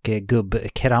stretchande och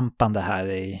gubbkrampande här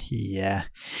i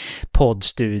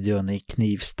poddstudion i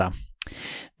Knivsta.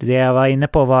 Det jag var inne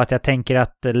på var att jag tänker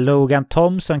att Logan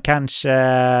Thompson kanske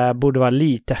borde vara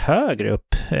lite högre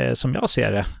upp som jag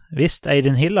ser det. Visst,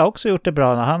 Aiden Hill har också gjort det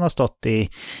bra när han har stått i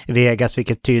Vegas,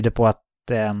 vilket tyder på att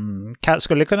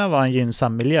skulle kunna vara en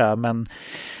gynnsam miljö, men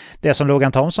det som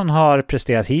Logan Thompson har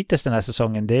presterat hittills den här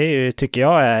säsongen, det är ju, tycker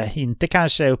jag, är inte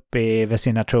kanske uppe i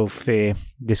Vezina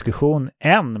Trophy-diskussion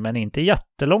än, men inte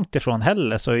jättelångt ifrån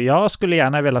heller. Så jag skulle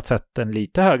gärna vilja sätta en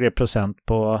lite högre procent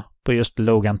på just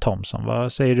Logan Thompson.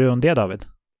 Vad säger du om det, David?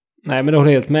 Nej, men det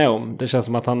håller jag helt med om. Det känns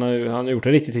som att han har gjort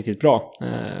det riktigt, riktigt bra.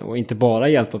 Och inte bara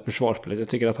hjälpt på försvarsspelet. Jag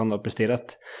tycker att han har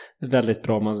presterat väldigt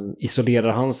bra. Man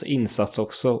isolerar hans insats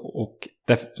också. Och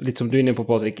lite som du är inne på,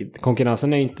 Patrik,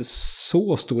 konkurrensen är inte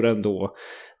så stor ändå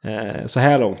så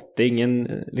här långt. Det är ingen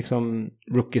liksom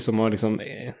rookie som har liksom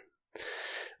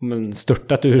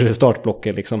störtat ur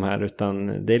startblocken liksom här,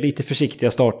 utan det är lite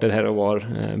försiktiga starter här och var.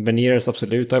 Beniers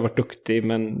absolut har varit duktig,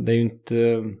 men det är ju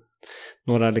inte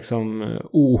några liksom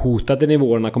ohotade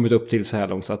nivåerna kommit upp till så här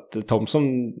långt, så att Thompson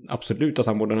absolut att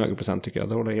han borde en högre procent, tycker jag.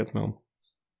 Det håller jag helt med om.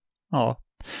 Ja,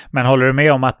 men håller du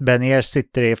med om att Beniers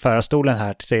sitter i förarstolen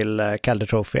här till Calder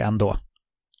Trophy ändå?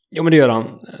 Jo, men det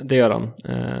gör han.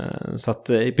 Så att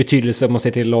i betydelse, om man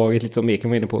ser till laget lite som Eken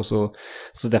var inne på, så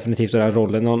definitivt den här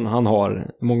rollen han har.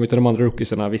 Många av de andra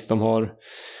rookiesarna, visst, de har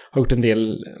gjort en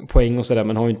del poäng och sådär,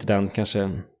 men har inte den kanske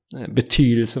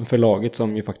betydelsen för laget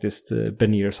som ju faktiskt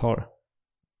Beniers har.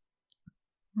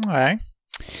 Nej.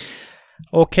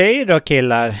 Okej då,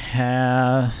 killar.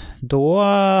 Då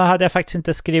hade jag faktiskt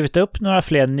inte skrivit upp några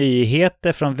fler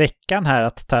nyheter från veckan här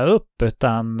att ta upp,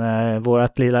 utan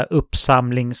vårt lilla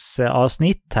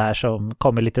uppsamlingsavsnitt här som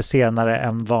kommer lite senare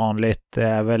än vanligt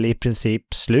är väl i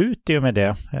princip slut i och med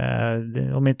det.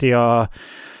 Om inte jag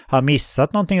har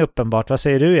missat någonting uppenbart. Vad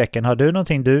säger du, Eken? Har du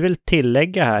någonting du vill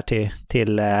tillägga här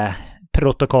till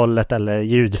protokollet eller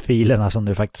ljudfilerna som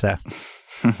du faktiskt är?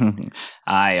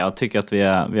 Nej, jag tycker att vi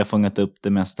har fångat upp det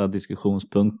mesta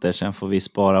diskussionspunkter. Sen får vi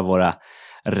spara våra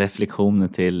reflektioner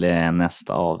till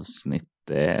nästa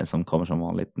avsnitt som kommer som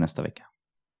vanligt nästa vecka.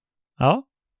 Ja,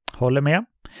 håller med.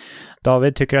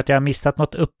 David, tycker du att jag har missat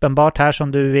något uppenbart här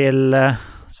som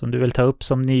du vill ta upp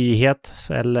som nyhet?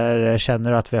 Eller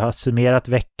känner du att vi har summerat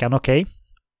veckan okej?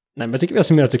 Nej, men jag tycker vi har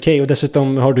summerat okej. Och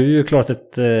dessutom har du ju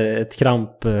klarat ett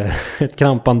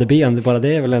krampande ben. Det bara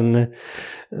det är väl en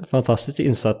fantastisk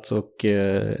insats och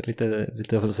lite vad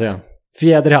ska jag säga,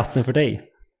 fjäder i hatten för dig.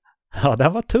 Ja, det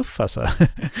var tuff alltså.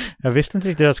 Jag visste inte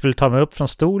riktigt hur jag skulle ta mig upp från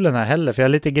stolen här heller, för jag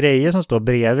har lite grejer som står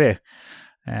bredvid.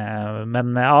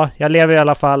 Men ja, jag lever i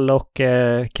alla fall och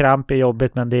kramp är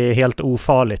jobbigt, men det är helt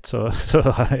ofarligt, så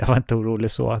jag var inte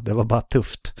orolig så. Det var bara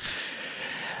tufft.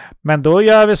 Men då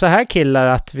gör vi så här, killar,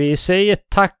 att vi säger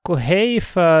tack och hej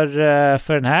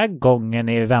för den här gången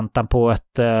i väntan på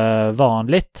ett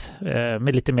vanligt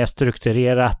med lite mer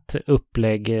strukturerat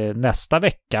upplägg nästa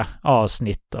vecka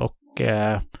avsnitt. Och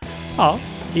ja,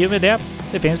 i och med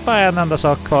det finns bara en enda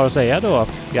sak kvar att säga då,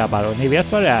 grabbar, och ni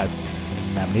vet vad det är.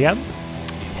 Nämligen,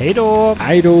 hej då!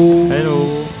 Hej då! Hej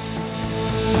då!